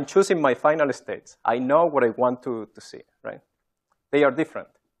 Because I'm choosing my final states. I know what I want to see, right? They are different.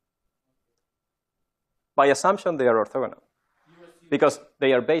 By assumption, they are orthogonal. Because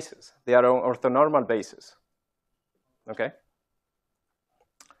they are bases. They are orthonormal bases. Okay?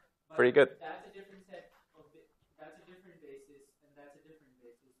 But pretty good. That's a different set of that's a different basis, and that's a different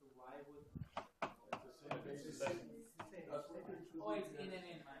basis. So why would? Oh, it's in and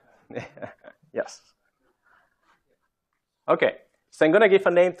in. My bad. Yes. Okay. So I'm going to give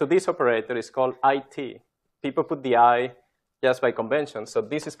a name to this operator. It's called IT. People put the I just by convention. So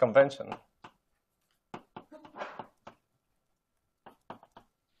this is convention.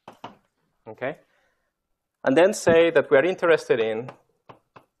 Okay. And then say that we are interested in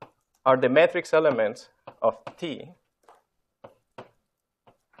are the matrix elements of T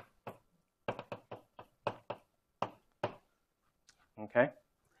okay.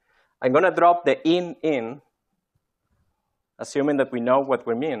 I'm going to drop the in, assuming that we know what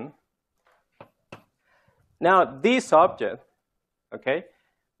we mean. Now, this object, okay,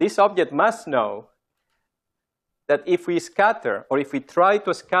 this object must know that if we scatter, or if we try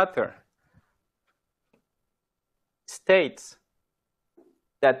to scatter states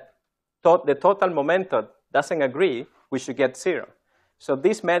that the total momentum doesn't agree, we should get 0. So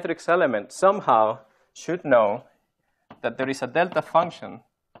this matrix element somehow should know that there is a delta function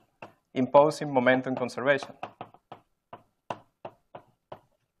imposing momentum conservation.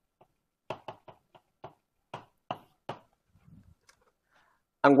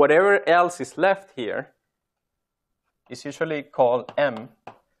 And whatever else is left here is usually called M,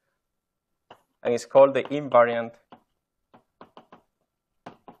 and it's called the invariant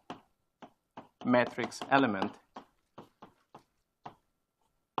matrix element.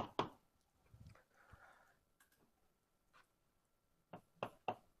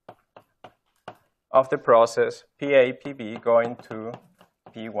 Of the process PA/PB going to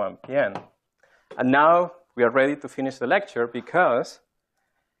P1/Pn. And now we are ready to finish the lecture because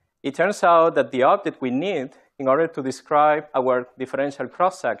it turns out that the object we need in order to describe our differential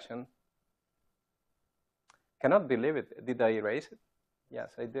cross-section, cannot believe it. Did I erase it?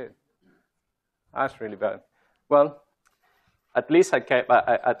 Yes, I did. That's really bad. Well, at least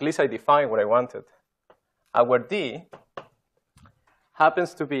I defined what I wanted. Our D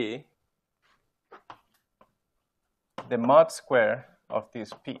happens to be the mod square of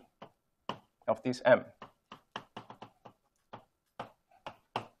this P, of this M.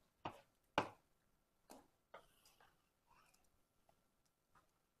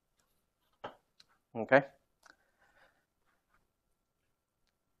 Okay?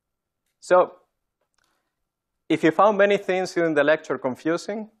 So, if you found many things in the lecture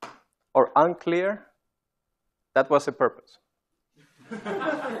confusing or unclear, that was the purpose.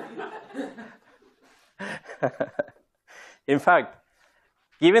 In fact,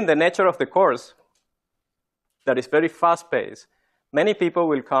 given the nature of the course, that is very fast-paced, many people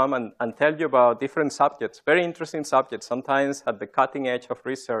will come and tell you about different subjects, very interesting subjects, sometimes at the cutting edge of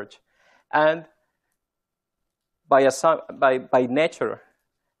research. And by nature,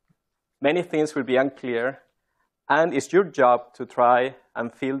 many things will be unclear, and it's your job to try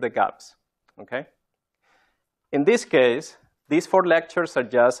and fill the gaps, okay? In this case, these 4 lectures are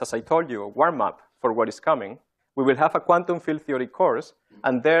just, as I told you, a warm-up for what is coming. We will have a quantum field theory course,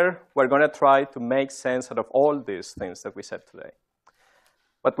 and there we're going to try to make sense out of all these things that we said today.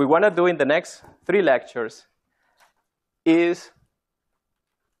 What we want to do in the next 3 lectures is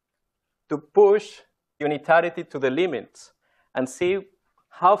to push unitarity to the limits and see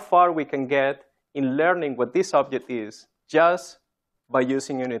how far we can get in learning what this object is just by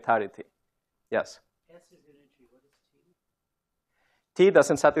using unitarity. Yes? S is unitary. What is T? T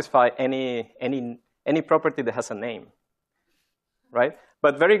doesn't satisfy any property that has a name, right?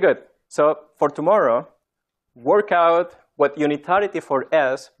 But very good. So for tomorrow, work out what unitarity for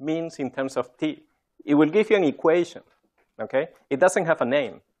S means in terms of T. It will give you an equation, okay? It doesn't have a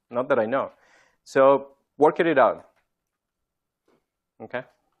name, not that I know. So work it out, okay?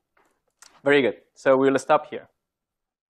 Very good. So we'll stop here.